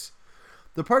perfect.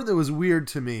 The part that was weird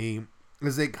to me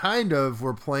is they're kind of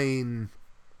playing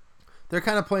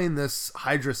this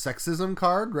Hydra sexism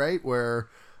card, right? Where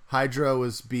Hydra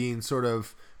was being sort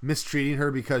of mistreating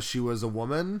her because she was a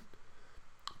woman.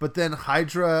 But then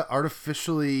Hydra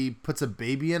artificially puts a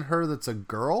baby in her that's a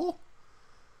girl.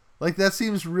 Like, that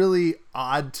seems really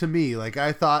odd to me. Like,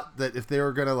 I thought that if they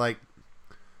were going to, like,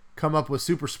 come up with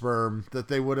super sperm, that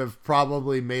they would have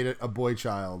probably made it a boy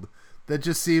child. That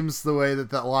just seems the way that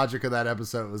the logic of that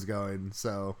episode was going.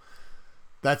 So,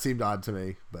 that seemed odd to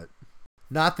me. But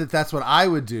not that that's what I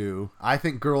would do. I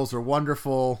think girls are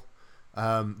wonderful.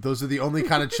 Those are the only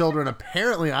kind of children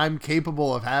apparently I'm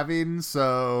capable of having.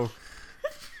 So,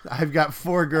 I've got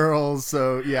 4 girls.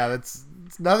 So, yeah, it's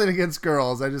nothing against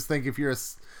girls. I just think if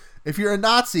you're a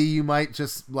Nazi, you might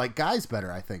just like guys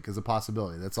better, I think, is a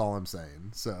possibility. That's all I'm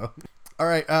saying. So, all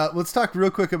right, let's talk real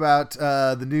quick about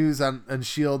the news on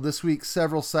S.H.I.E.L.D. This week,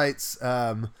 several sites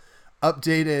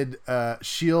updated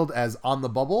S.H.I.E.L.D. as On the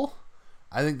Bubble.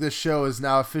 I think this show is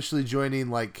now officially joining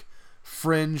like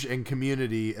Fringe and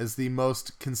Community as the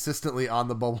most consistently on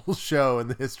the bubble show in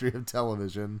the history of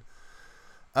television.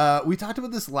 We talked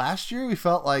about this last year. We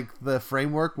felt like the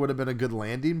framework would have been a good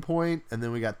landing point, and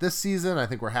then we got this season. I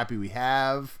think we're happy we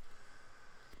have.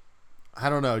 I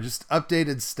don't know, just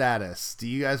updated status. Do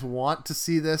you guys want to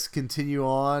see this continue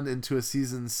on into a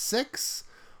season 6,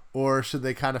 or should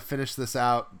they kind of finish this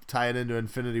out, tie it into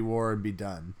Infinity War, and be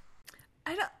done?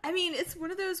 I mean, it's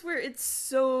one of those where it's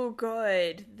so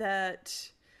good that,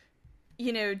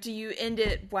 do you end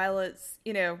it while it's,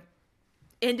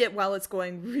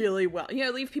 going really well.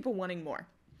 Leave people wanting more.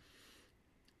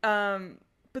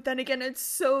 But then again, it's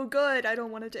so good, I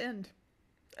don't want it to end.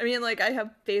 I mean, like, I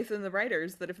have faith in the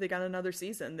writers that if they got another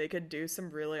season, they could do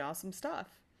some really awesome stuff.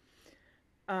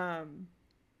 But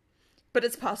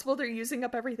it's possible they're using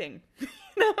up everything.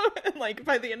 And like,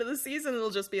 by the end of the season, it'll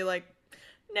just be like,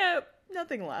 nope,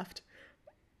 nothing left.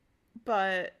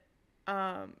 But,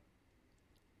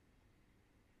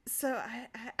 so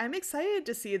I'm excited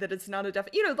to see that it's not a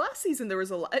last season there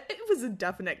was it was a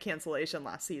definite cancellation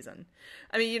last season.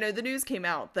 I mean, the news came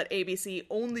out that ABC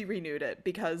only renewed it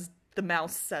because the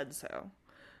mouse said so.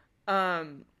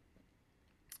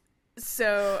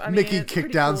 So, I mean, Mickey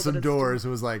kicked down some doors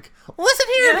and was like, listen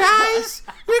here, guys!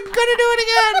 We're gonna do it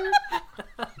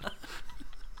again!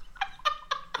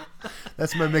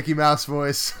 That's my Mickey Mouse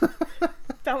voice.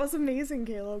 That was amazing,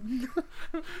 Caleb.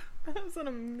 That was an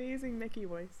amazing Mickey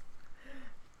voice.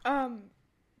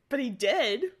 But he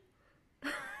did.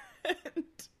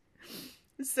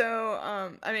 So,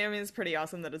 I mean, it's pretty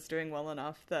awesome that it's doing well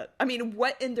enough that, I mean,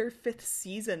 what in their 5th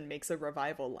season makes a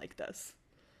revival like this?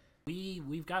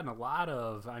 We've gotten a lot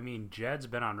of, I mean, Jed's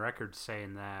been on record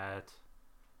saying that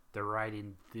they're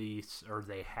writing these, or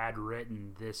they had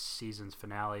written this season's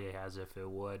finale as if it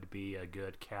would be a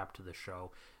good cap to the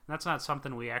show. And that's not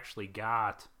something we actually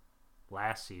got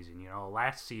last season.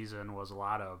 Last season was a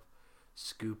lot of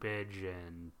scoopage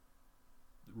and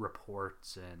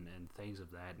reports and things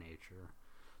of that nature.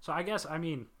 So I guess, I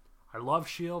mean, I love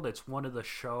S.H.I.E.L.D. It's one of the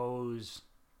shows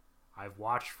I've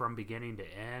watched from beginning to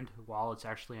end while it's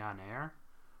actually on air.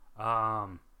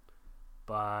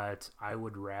 But I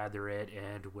would rather it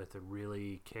end with a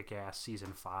really kick-ass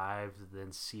season 5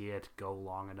 than see it go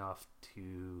long enough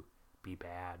to be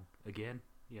bad again,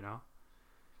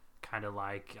 Kind of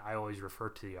like I always refer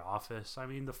to The Office. I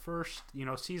mean, the first,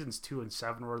 seasons 2 and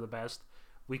 7 were the best.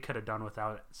 We could have done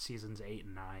without seasons 8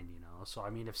 and 9, So, I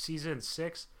mean, if season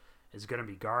 6 is going to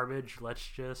be garbage, let's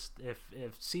just,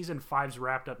 if season 5's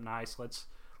wrapped up nice, let's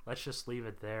just leave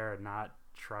it there and not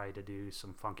try to do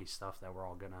some funky stuff that we're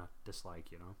all going to dislike,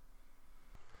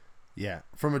 Yeah.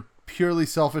 From a purely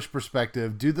selfish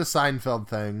perspective, do the Seinfeld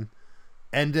thing,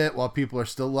 end it while people are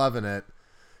still loving it.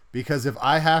 Because if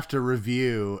I have to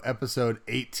review episode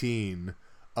 18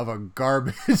 of a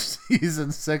garbage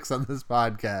season 6 on this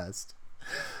podcast,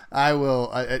 I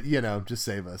will, just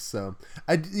save us. So,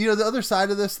 the other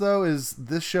side of this, though, is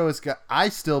this show has got, I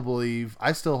still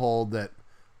hold that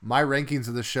my rankings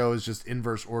of the show is just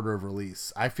inverse order of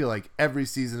release. I feel like every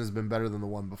season has been better than the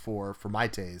one before for my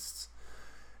tastes.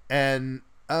 And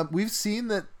we've seen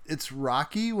that it's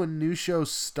rocky when new shows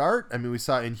start. I mean, we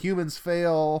saw Inhumans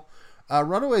fail.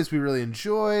 Runaways we really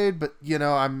enjoyed, but,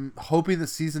 I'm hoping that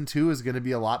season 2 is going to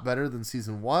be a lot better than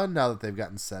season 1 now that they've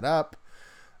gotten set up.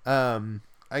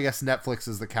 I guess Netflix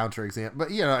is the counterexample.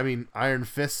 But, I mean, Iron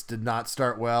Fist did not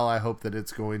start well. I hope that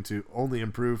it's going to only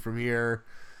improve from here.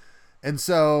 And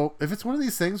so if it's one of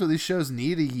these things where these shows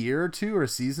need a year or two or a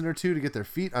season or two to get their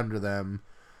feet under them,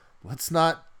 let's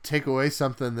not take away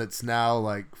something that's now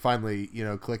like finally,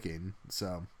 clicking.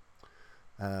 So,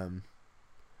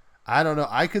 I don't know.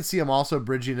 I could see them also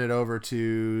bridging it over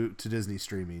to Disney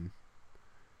streaming.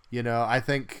 I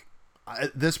think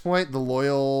at this point, the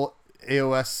loyal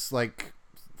AOS like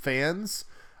fans,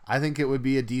 I think it would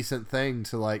be a decent thing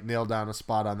to like nail down a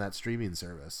spot on that streaming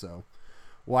service. So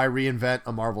why reinvent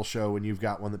a Marvel show when you've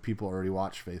got one that people already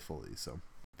watch faithfully? So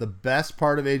the best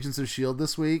part of Agents of S.H.I.E.L.D.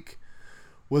 this week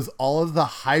was all of the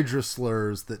Hydra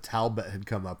slurs that Talbot had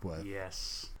come up with.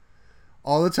 Yes.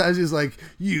 All the times he's like,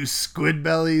 you squid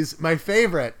bellies. My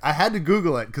favorite, I had to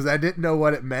Google it because I didn't know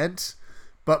what it meant,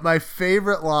 but my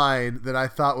favorite line that I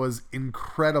thought was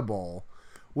incredible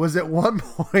was at one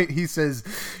point he says,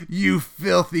 you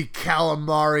filthy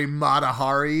calamari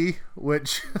Matahari,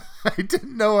 which I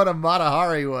didn't know what a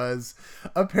Matahari was.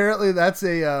 Apparently that's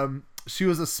she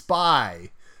was a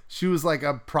spy. She was like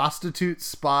a prostitute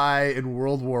spy in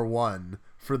World War I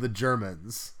for the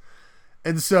Germans.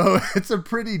 And so it's a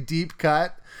pretty deep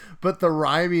cut, but the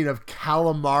rhyming of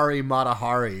calamari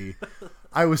Matahari,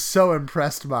 I was so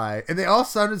impressed by. And they all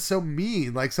sounded so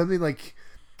mean, like something like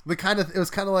it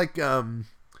was kind of like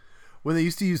when they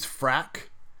used to use frack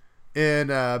in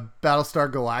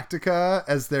Battlestar Galactica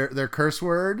as their curse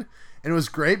word. And it was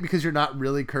great because you're not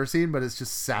really cursing, but it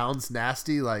just sounds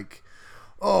nasty, like,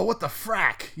 oh, what the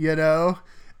frack,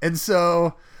 And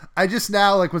so I just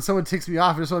now, like, when someone ticks me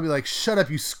off, I just want to be like, shut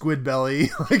up, you squid belly.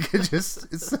 Like, it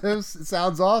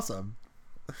sounds awesome.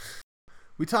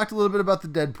 We talked a little bit about the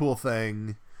Deadpool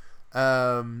thing,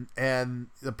 and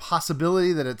the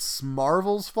possibility that it's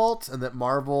Marvel's fault and that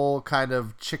Marvel kind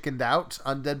of chickened out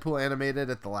on Deadpool animated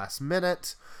at the last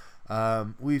minute.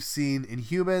 We've seen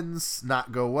Inhumans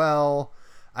not go well.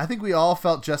 I think we all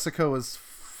felt Jessica was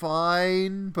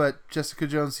fine, but Jessica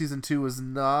Jones season 2 was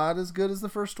not as good as the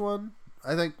first one.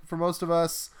 I think for most of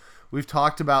us, we've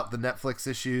talked about the Netflix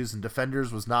issues, and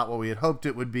Defenders was not what we had hoped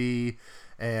it would be,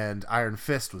 and Iron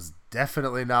Fist was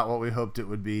definitely not what we hoped it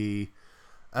would be.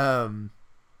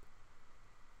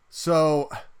 So,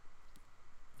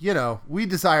 we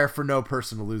desire for no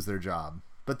person to lose their job.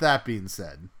 But that being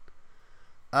said,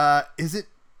 is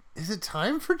it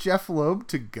time for Jeff Loeb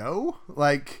to go?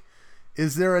 Like,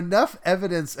 is there enough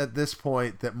evidence at this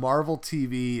point that Marvel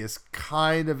TV is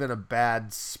kind of in a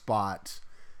bad spot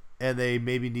and they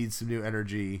maybe need some new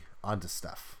energy onto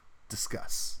stuff?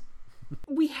 Discuss.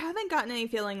 We haven't gotten any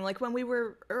feeling like when we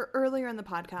were earlier in the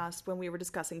podcast when we were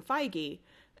discussing Feige,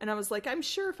 and I was like, I'm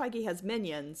sure Feige has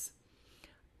minions.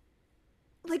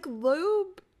 Like,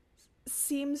 Loeb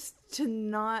seems to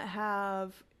not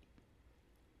have,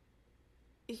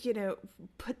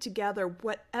 put together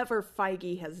whatever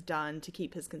Feige has done to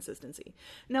keep his consistency.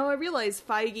 Now, I realize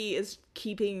Feige is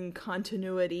keeping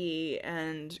continuity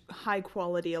and high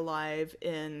quality alive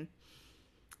in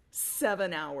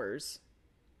 7 hours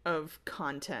of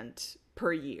content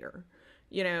per year.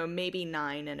 Maybe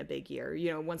 9 in a big year,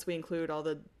 once we include all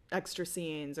the extra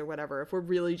scenes or whatever, if we're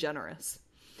really generous.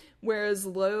 Whereas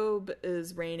Loeb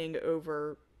is reigning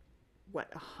over,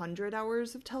 100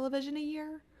 hours of television a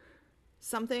year?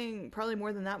 Something probably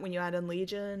more than that when you add in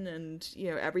Legion and,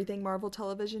 everything Marvel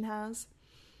Television has.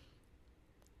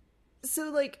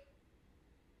 So, like,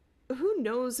 who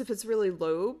knows if it's really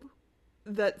Loeb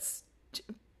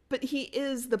but he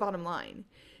is the bottom line.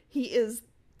 He is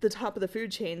the top of the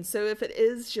food chain. So if it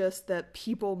is just that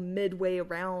people midway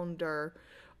around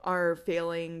are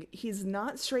failing, he's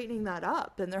not straightening that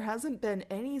up. And there hasn't been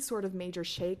any sort of major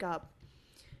shakeup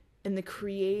in the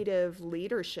creative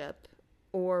leadership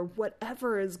or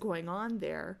whatever is going on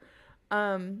there.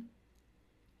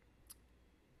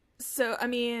 So, I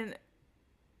mean,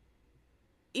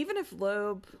 even if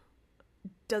Loeb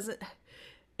doesn't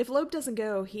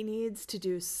go, he needs to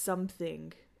do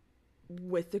something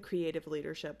with the creative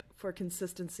leadership for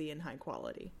consistency and high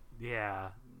quality.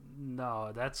 Yeah,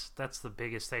 no, that's the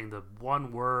biggest thing. The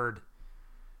one word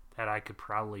that I could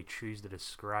probably choose to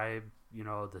describe,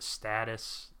 the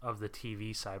status of the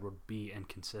TV side would be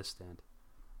inconsistent.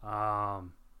 I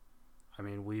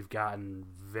mean, we've gotten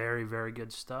very, very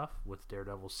good stuff with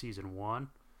Daredevil season 1.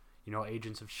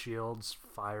 Agents of S.H.I.E.L.D's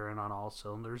firing on all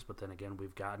cylinders, but then again,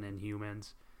 we've gotten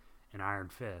Inhumans and Iron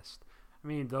Fist. I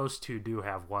mean, those two do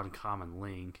have one common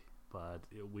link, but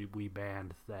we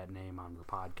banned that name on the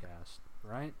podcast,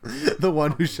 right? The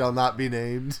one who shall not be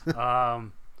named.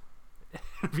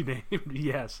 Be named,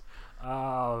 yes.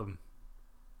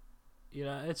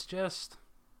 It's just,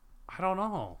 I don't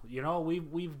know.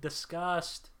 We've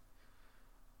discussed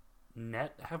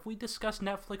Have we discussed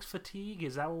Netflix fatigue?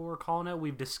 Is that what we're calling it?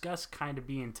 We've discussed kind of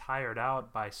being tired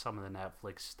out by some of the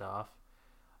Netflix stuff.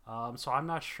 So I'm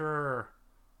not sure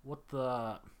what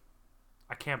I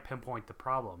can't pinpoint the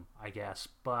problem, I guess.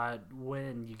 But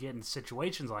when you get in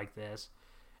situations like this,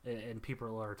 and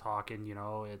people are talking,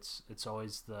 it's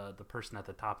always the person at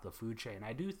the top of the food chain.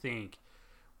 I do think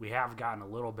we have gotten a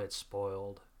little bit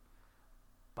spoiled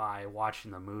by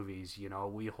watching the movies.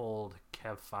 We hold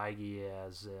Kev Feige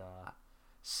as a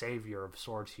savior of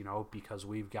sorts, because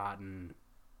we've gotten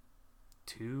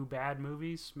 2 bad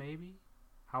movies, maybe.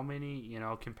 How many,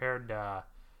 compared to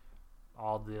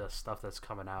all the stuff that's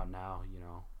coming out now,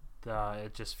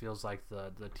 it just feels like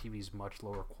the TV's much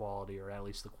lower quality, or at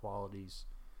least the quality's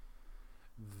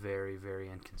very, very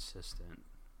inconsistent.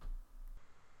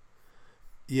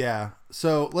 Yeah.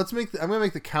 So I'm gonna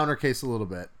make the counter case a little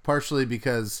bit, partially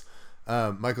because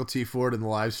Michael T. Ford in the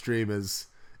live stream is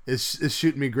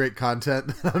shooting me great content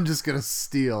that I'm just gonna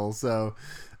steal. So,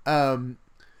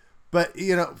 but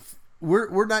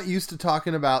we're not used to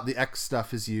talking about the X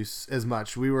stuff as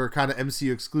much. We were kind of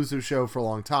MCU exclusive show for a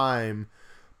long time,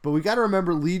 but we got to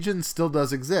remember Legion still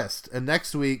does exist. And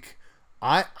next week,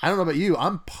 I don't know about you,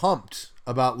 I'm pumped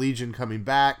about Legion coming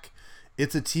back.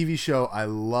 It's a TV show I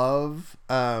love,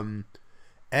 and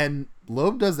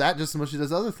Loeb does that just as much as he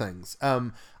does other things.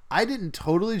 I didn't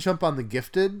totally jump on the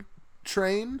Gifted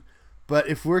train, but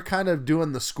if we're kind of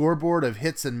doing the scoreboard of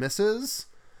hits and misses,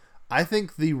 I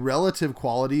think the relative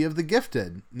quality of the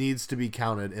Gifted needs to be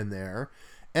counted in there.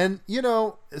 And,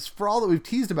 as for all that we've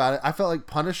teased about it, I felt like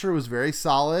Punisher was very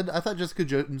solid. I thought Jessica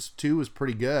Jones 2 was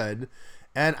pretty good.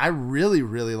 And I really,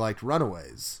 really liked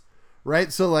Runaways.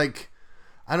 Right? So, I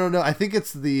don't know. I think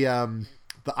it's the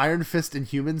Iron Fist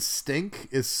Inhumans stink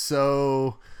is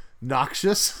so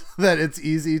noxious that it's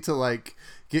easy to,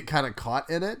 get kind of caught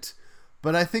in it.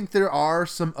 But I think there are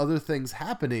some other things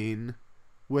happening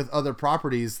with other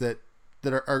properties that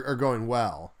are going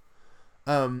well.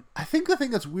 I think the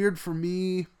thing that's weird for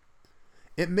me,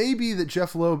 it may be that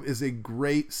Jeff Loeb is a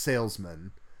great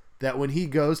salesman, that when he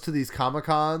goes to these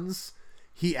Comic-Cons,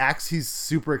 he's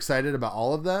super excited about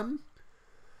all of them.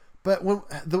 But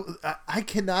I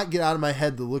cannot get out of my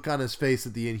head the look on his face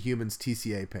at the Inhumans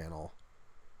TCA panel,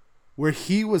 where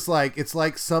he was like, it's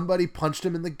like somebody punched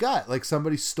him in the gut, like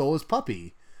somebody stole his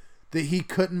puppy. That he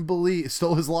couldn't believe,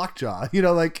 stole his lockjaw,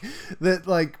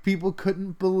 that people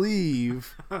couldn't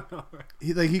believe,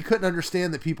 he couldn't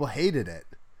understand that people hated it.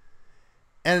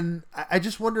 And I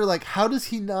just wonder, how do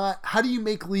you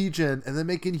make Legion and then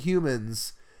make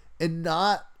Inhumans and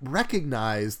not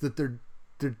recognize that they're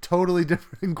totally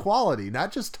different in quality,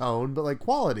 not just tone, but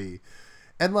quality.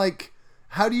 And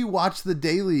how do you watch the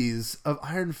dailies of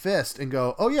Iron Fist and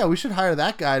go, oh yeah, we should hire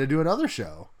that guy to do another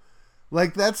show?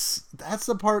 That's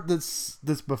the part that's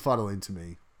befuddling to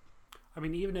me. I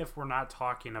mean, even if we're not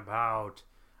talking about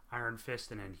Iron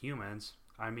Fist and Inhumans,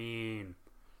 I mean,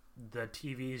 the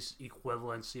TV's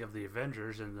equivalency of the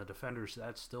Avengers and the Defenders,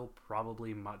 that's still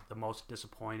probably the most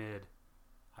disappointed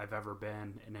I've ever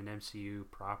been in an MCU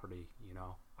property.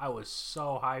 I was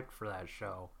so hyped for that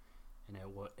show, and it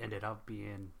ended up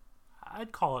being,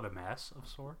 I'd call it a mess of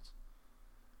sorts.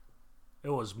 It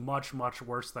was much, much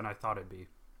worse than I thought it'd be.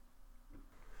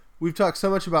 We've talked so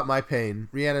much about my pain.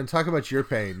 Rhiannon, talk about your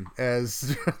pain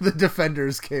as the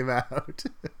Defenders came out.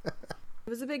 It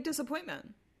was a big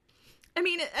disappointment. I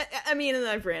mean, and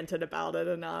I've ranted about it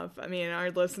enough. I mean,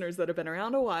 our listeners that have been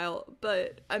around a while,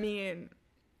 but I mean,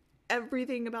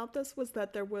 everything about this was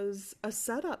that there was a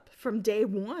setup from day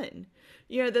one,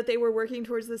 that they were working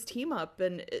towards this team up,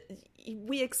 and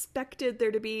we expected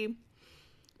the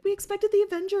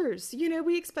Avengers,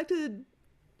 we expected,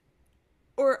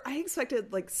 or I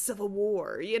expected Civil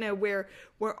War, where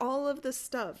all of this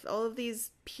stuff, all of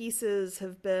these pieces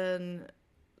have been,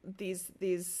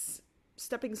 these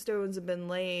stepping stones have been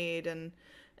laid, and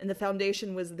the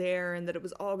foundation was there, and that it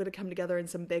was all going to come together in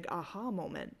some big aha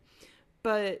moment.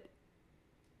 But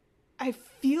I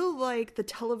feel like the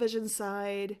television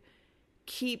side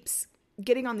keeps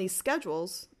getting on these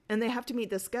schedules, and they have to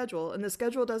meet this schedule, and the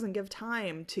schedule doesn't give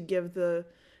time to give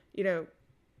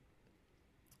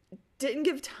didn't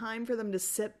give time for them to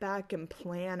sit back and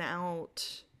plan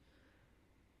out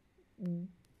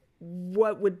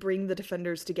what would bring the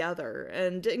Defenders together,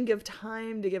 and didn't give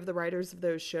time to give the writers of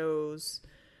those shows,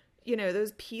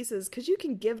 those pieces, because you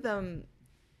can give them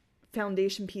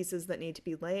foundation pieces that need to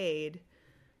be laid,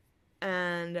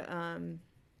 and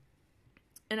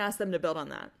ask them to build on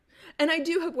that. And I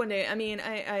do hope one day, I mean,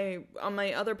 I on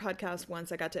my other podcast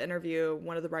once, I got to interview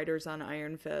one of the writers on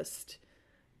Iron Fist,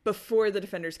 before the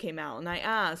Defenders came out, and I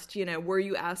asked, were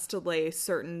you asked to lay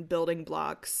certain building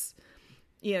blocks,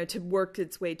 to work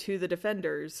its way to the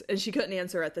Defenders? And she couldn't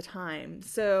answer at the time.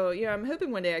 So, I'm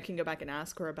hoping one day I can go back and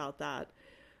ask her about that.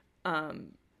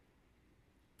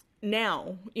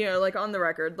 Now, like on the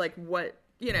record, like what,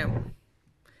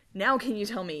 now can you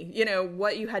tell me,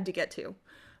 what you had to get to,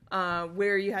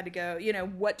 where you had to go,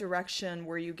 what direction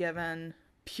were you given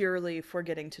purely for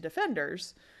getting to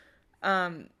Defenders?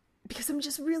 Because I'm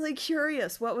just really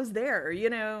curious what was there,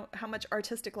 how much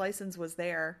artistic license was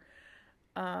there.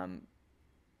 And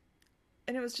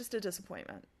it was just a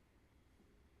disappointment.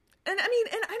 And I mean,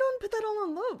 and I don't put that all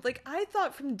on Loeb. Like, I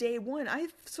thought from day one, I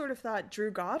sort of thought Drew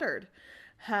Goddard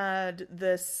had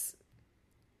this,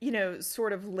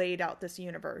 sort of laid out this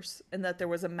universe and that there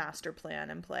was a master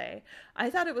plan in play. I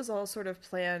thought it was all sort of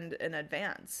planned in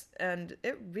advance. And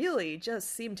it really just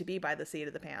seemed to be by the seat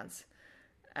of the pants.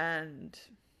 And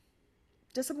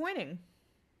disappointing.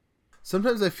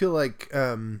 Sometimes I feel like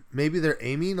maybe they're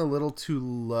aiming a little too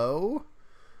low.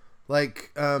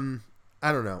 Like, I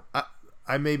don't know.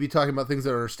 I may be talking about things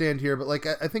that I understand here, but like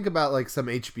I think about like some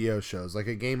HBO shows, like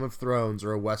a Game of Thrones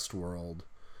or a Westworld.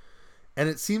 And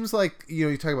it seems like,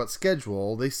 you talk about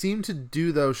schedule, they seem to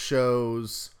do those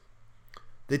shows,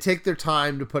 they take their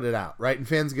time to put it out, right? And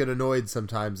fans get annoyed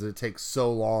sometimes that it takes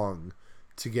so long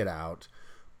to get out.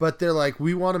 But they're like,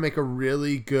 we want to make a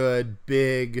really good,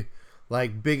 big,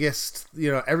 like biggest,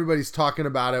 everybody's talking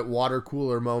about it, water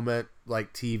cooler moment,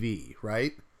 like TV,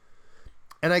 right?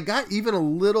 And I got even a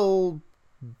little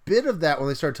bit of that when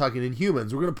they started talking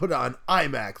Inhumans. We're going to put it on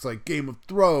IMAX, like Game of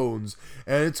Thrones,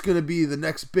 and it's going to be the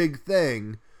next big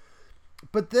thing.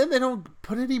 But then they don't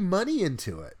put any money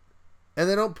into it. And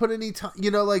they don't put any time,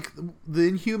 like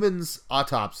the Inhumans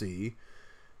autopsy.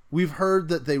 We've heard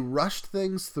that they rushed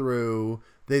things through.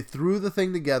 They threw the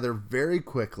thing together very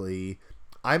quickly.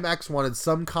 IMAX wanted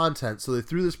some content, so they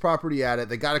threw this property at it.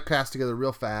 They got it cast together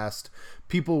real fast.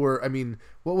 People were,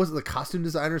 what was it? The costume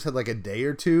designers had like a day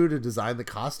or two to design the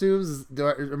costumes.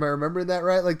 Am I remembering that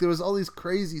right? Like there was all these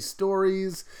crazy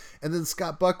stories, and then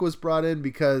Scott Buck was brought in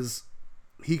because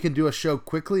he can do a show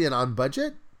quickly and on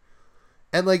budget.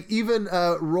 And like even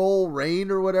Roll Rain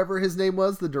or whatever his name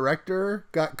was, the director,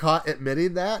 got caught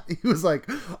admitting that. He was like,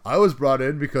 I was brought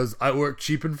in because I work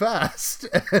cheap and fast.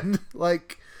 And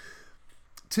like,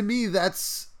 to me,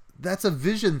 that's a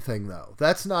vision thing, though.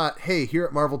 That's not, hey, here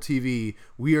at Marvel TV,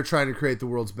 we are trying to create the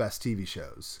world's best TV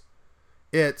shows.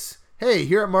 It's, hey,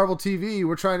 here at Marvel TV,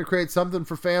 we're trying to create something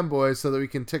for fanboys so that we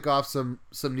can tick off some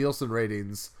Nielsen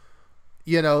ratings.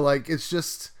 Like, it's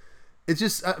just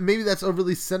maybe that's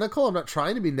overly cynical. I'm not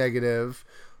trying to be negative,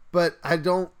 but I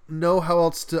don't know how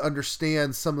else to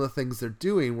understand some of the things they're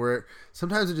doing, where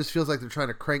sometimes it just feels like they're trying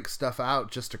to crank stuff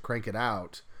out just to crank it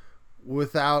out,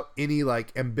 without any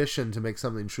like ambition to make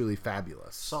something truly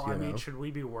fabulous. So I mean, should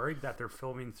we be worried that they're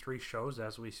filming 3 shows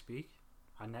as we speak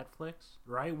on Netflix?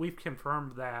 Right? We've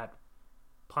confirmed that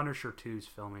Punisher 2 is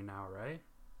filming now, right?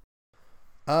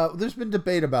 There's been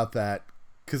debate about that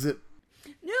because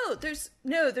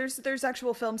there's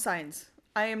actual film signs.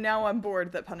 I am now on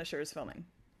board that Punisher is filming.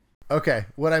 Okay,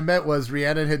 what I meant was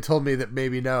Rhiannon had told me that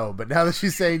maybe no, but now that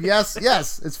she's saying yes,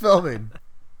 it's filming.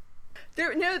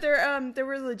 There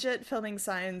were legit filming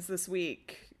signs this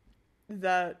week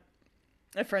that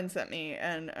a friend sent me,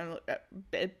 and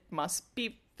it must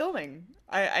be filming.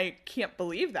 I can't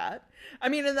believe that. I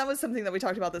mean, and that was something that we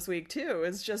talked about this week too.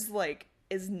 It's just like,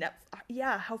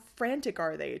 how frantic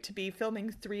are they to be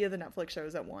filming 3 of the Netflix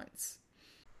shows at once?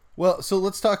 Well, so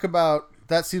let's talk about,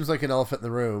 that seems like an elephant in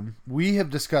the room. We have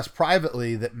discussed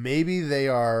privately that maybe they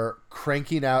are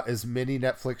cranking out as many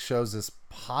Netflix shows as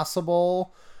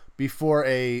possible before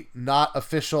a not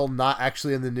official, not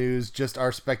actually in the news, just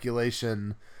our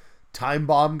speculation, time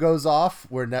bomb goes off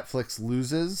where Netflix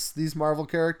loses these Marvel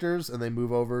characters and they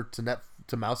move over to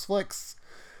Mouseflix.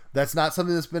 That's not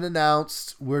something that's been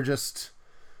announced. We're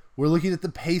looking at the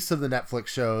pace of the Netflix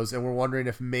shows, and we're wondering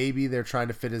if maybe they're trying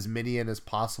to fit as many in as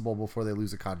possible before they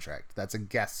lose a contract. That's a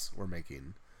guess we're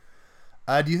making.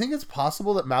 Do you think it's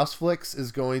possible that Mouseflix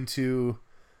is going to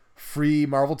free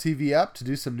Marvel TV up to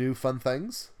do some new fun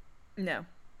things? No,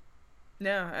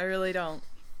 I really don't.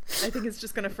 I think it's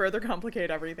just going to further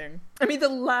complicate everything. I mean, the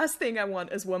last thing I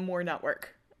want is one more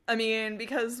network. I mean,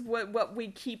 because what we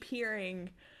keep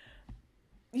hearing,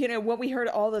 what we heard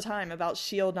all the time about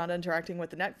S.H.I.E.L.D. not interacting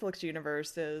with the Netflix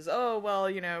universe is,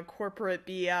 corporate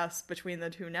BS between the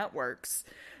 2 networks.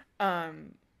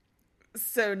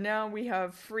 So now we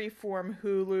have Freeform,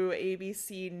 Hulu,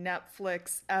 ABC,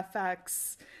 Netflix,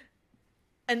 FX,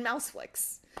 and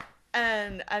Mouseflix.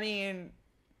 And I mean,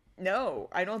 no,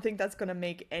 I don't think that's going to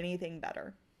make anything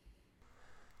better.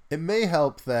 It may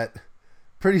help that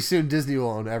pretty soon Disney will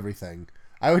own everything.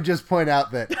 I would just point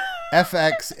out that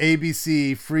FX,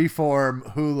 ABC,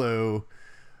 Freeform, Hulu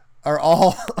are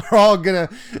all gonna,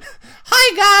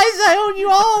 hi guys, I own you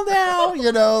all now.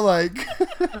 You know, like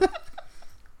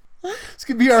it's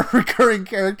gonna be our recurring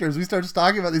characters. We start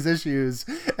talking about these issues,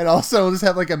 and also we'll just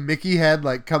have like a Mickey head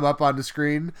like come up on the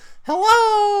screen.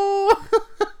 Hello,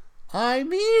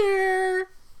 I'm here.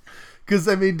 Because,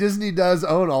 I mean, Disney does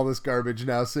own all this garbage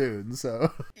now soon,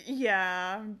 so...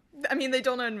 Yeah. I mean, they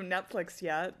don't own Netflix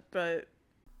yet, but...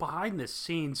 Behind the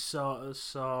scenes,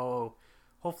 so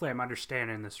hopefully I'm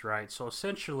understanding this right. So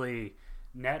essentially,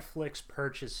 Netflix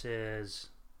purchases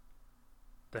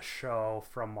the show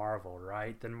from Marvel,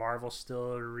 right? Then Marvel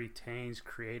still retains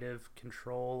creative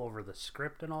control over the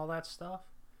script and all that stuff?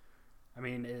 I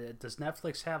mean, does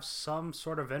Netflix have some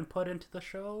sort of input into the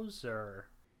shows, or...?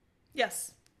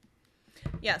 Yes.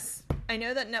 Yes. I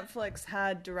know that Netflix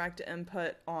had direct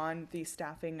input on the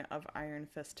staffing of Iron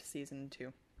Fist Season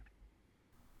 2.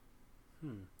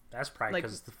 That's probably Like-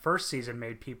 because the first season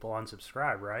made people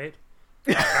unsubscribe, right?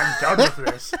 Like, I'm done with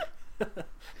this.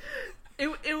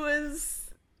 It was...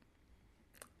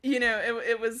 You know,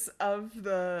 it was of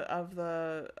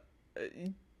the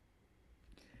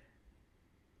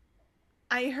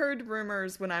I heard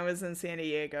rumors when I was in San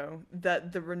Diego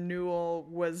that the renewal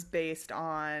was based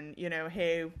on, you know,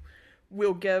 hey,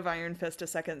 we'll give Iron Fist a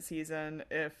second season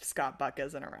if Scott Buck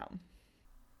isn't around.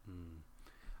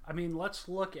 I mean, let's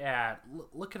look at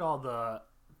all the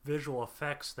visual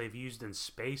effects they've used in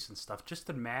space and stuff. Just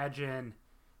imagine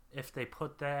if they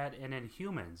put that in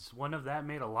Inhumans. Wouldn't have that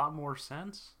made a lot more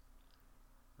sense?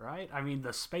 Right? I mean,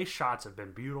 the space shots have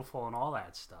been beautiful and all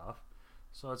that stuff.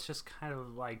 So it's just kind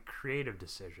of like creative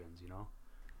decisions, you know?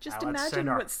 Just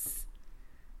Let's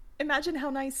imagine how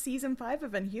nice season 5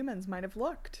 of Inhumans might have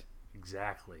looked.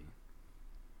 Exactly.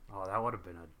 Oh, that would have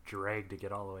been a drag to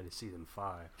get all the way to season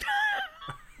 5.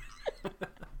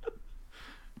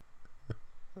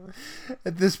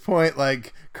 At this point,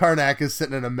 like, Karnak is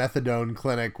sitting in a methadone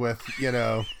clinic with, you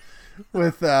know,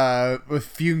 with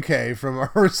Funke from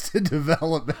Arrested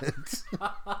Development.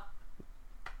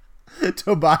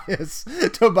 Tobias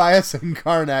and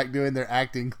Karnak doing their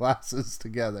acting classes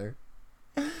together.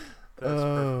 That's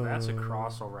a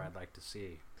crossover I'd like to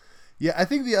see. Yeah, I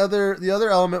think the other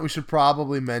element we should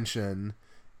probably mention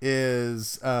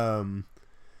is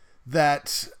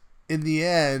that in the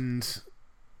end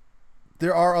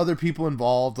there are other people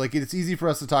involved. Like, it's easy for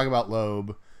us to talk about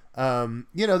Loeb.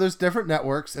 You know, there's different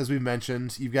networks, as we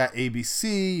mentioned. You've got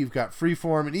ABC, you've got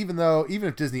Freeform, and even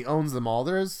if Disney owns them all,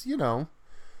 there's, you know,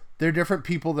 there are different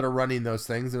people that are running those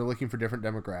things. They're looking for different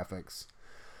demographics.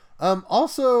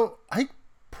 Also, I think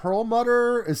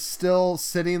Perlmutter is still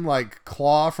sitting like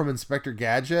Claw from Inspector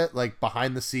Gadget, like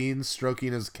behind the scenes,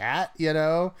 stroking his cat, you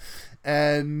know?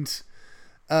 And,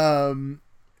 again,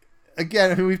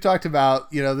 I mean, we've talked about,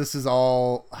 you know, this is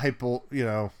all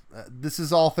this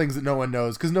is all things that no one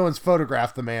knows because no one's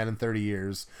photographed the man in 30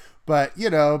 years. But, you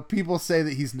know, people say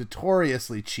that he's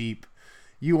notoriously cheap.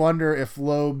 You wonder if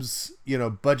Loeb's, you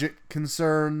know, budget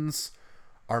concerns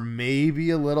are maybe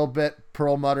a little bit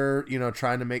Perlmutter, you know,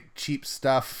 trying to make cheap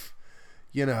stuff.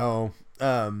 You know,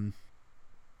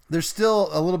 there's still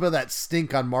a little bit of that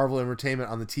stink on Marvel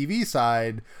Entertainment on the TV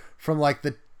side from like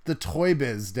the Toy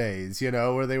Biz days, you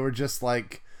know, where they were just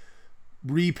like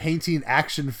repainting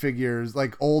action figures,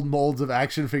 like old molds of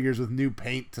action figures with new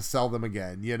paint to sell them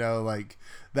again, you know, like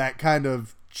that kind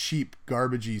of cheap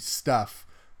garbagey stuff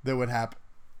that would happen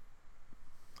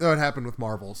with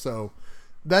Marvel. So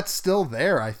that's still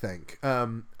there, I think.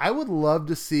 I would love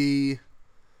to see...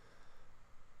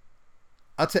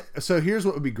 So here's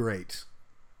what would be great.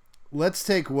 Let's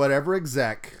take whatever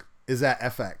exec is at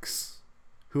FX.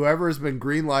 Whoever has been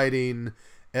greenlighting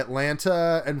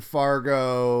Atlanta and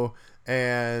Fargo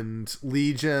and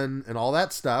Legion and all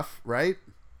that stuff, right?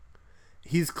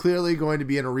 He's clearly going to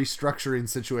be in a restructuring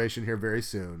situation here very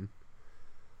soon.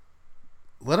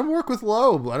 Let him work with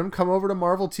Loeb. Let him come over to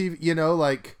Marvel TV. You know,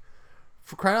 like,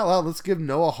 for crying out loud, let's give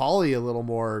Noah Hawley a little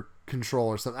more control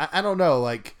or something. I don't know.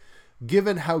 Like,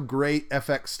 given how great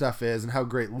FX stuff is and how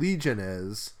great Legion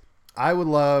is,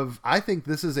 I think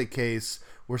this is a case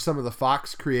where some of the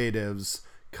Fox creatives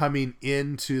coming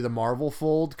into the Marvel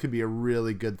fold could be a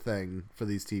really good thing for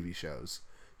these TV shows.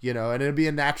 You know, and it'd be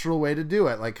a natural way to do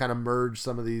it. Like, kind of merge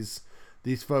some of these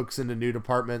folks into new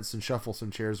departments and shuffle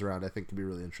some chairs around. I think could be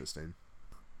really interesting.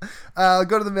 Go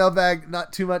to the mailbag.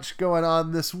 Not too much going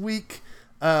on this week.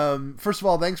 First of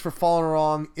all, thanks for following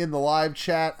along in the live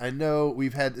chat. I know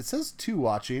we've had, it says 2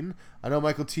 watching. I know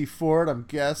Michael T. Ford, I'm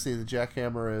guessing the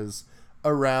Jackhammer is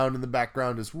around in the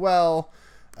background as well.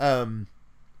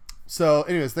 So,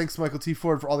 anyways, thanks to Michael T.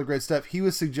 Ford for all the great stuff. He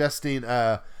was suggesting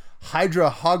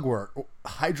Hydra Hogwarts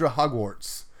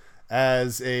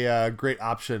as a great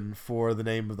option for the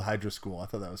name of the Hydra School. I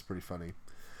thought that was pretty funny.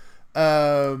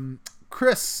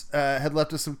 Chris had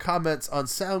left us some comments on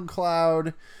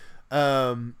SoundCloud.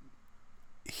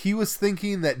 He was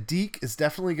thinking that Deke is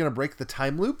definitely going to break the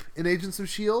time loop in Agents of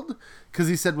S.H.I.E.L.D. because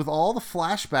he said with all the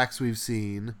flashbacks we've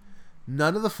seen,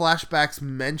 none of the flashbacks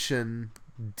mention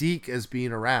Deke as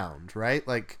being around, right?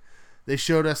 Like, they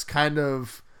showed us kind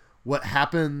of what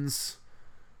happens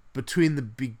between the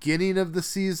beginning of the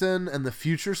season and the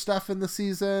future stuff in the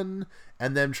season,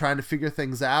 and them trying to figure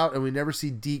things out, and we never see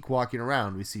Deke walking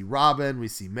around. We see Robin, we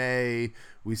see May,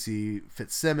 we see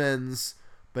Fitzsimmons,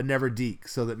 but never Deke,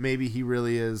 so that maybe he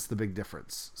really is the big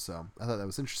difference. So I thought that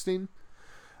was interesting.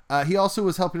 He also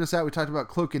was helping us out. We talked about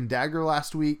Cloak and Dagger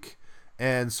last week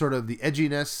and sort of the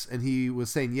edginess, and he was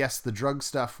saying, yes, the drug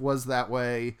stuff was that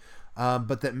way,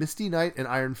 but that Misty Knight and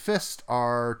Iron Fist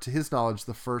are, to his knowledge,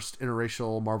 the first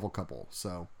interracial Marvel couple.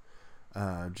 So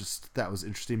just that was an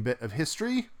interesting bit of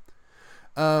history.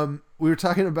 We were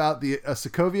talking about the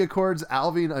Sokovia Accords.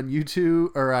 Alvin on YouTube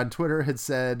or on Twitter had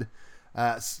said,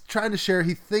 trying to share,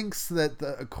 he thinks that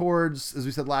the Accords, as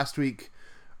we said last week,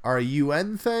 are a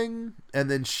UN thing, and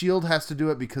then S.H.I.E.L.D. has to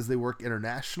do it because they work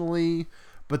internationally.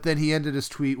 But then he ended his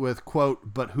tweet with,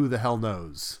 quote, "but who the hell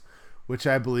knows," which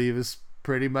I believe is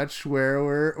pretty much where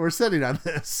we're sitting on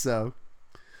this. So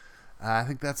I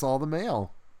think that's all the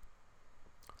mail.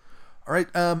 All right.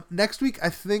 Next week, I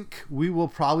think we will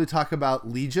probably talk about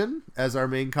Legion as our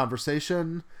main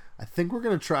conversation. I think we're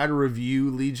going to try to review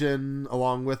Legion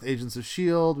along with Agents of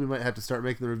S.H.I.E.L.D. We might have to start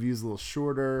making the reviews a little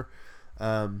shorter,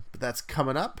 but that's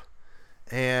coming up.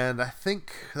 And I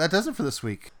think that does it for this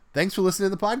week. Thanks for listening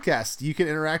to the podcast. You can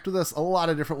interact with us a lot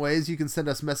of different ways. You can send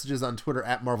us messages on Twitter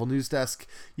at Marvel News Desk.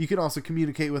 You can also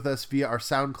communicate with us via our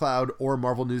SoundCloud or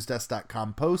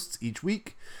MarvelNewsDesk.com posts each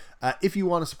week. If you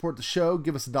want to support the show,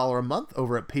 give us $1 a month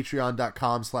over at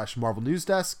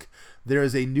patreon.com/MarvelNewsDesk. There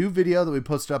is a new video that we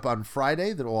posted up on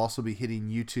Friday that will also be hitting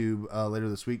YouTube later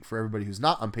this week for everybody who's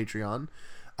not on Patreon.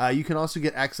 You can also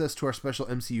get access to our special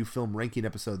MCU film ranking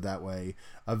episode that way,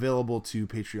 available to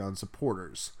Patreon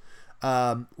supporters.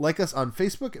 Like us on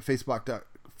Facebook at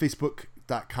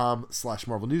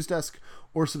facebook.com/MarvelNewsDesk,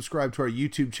 or subscribe to our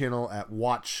YouTube channel at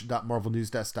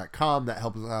watch.marvelnewsdesk.com.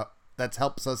 That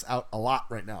helps us out a lot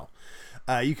right now.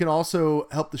 You can also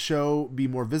help the show be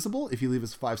more visible if you leave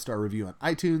us a 5-star review on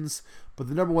iTunes. But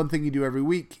the number one thing you do every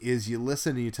week is you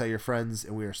listen and you tell your friends,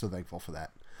 and we are so thankful for that.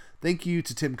 Thank you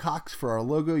to Tim Cox for our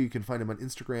logo. You can find him on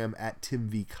Instagram at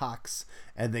TimVCox.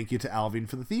 And thank you to Alvin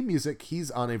for the theme music. He's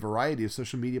on a variety of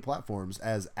social media platforms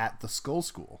as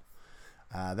 @TheSkullSchool.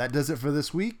 That does it for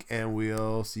this week, and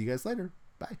we'll see you guys later.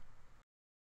 Bye.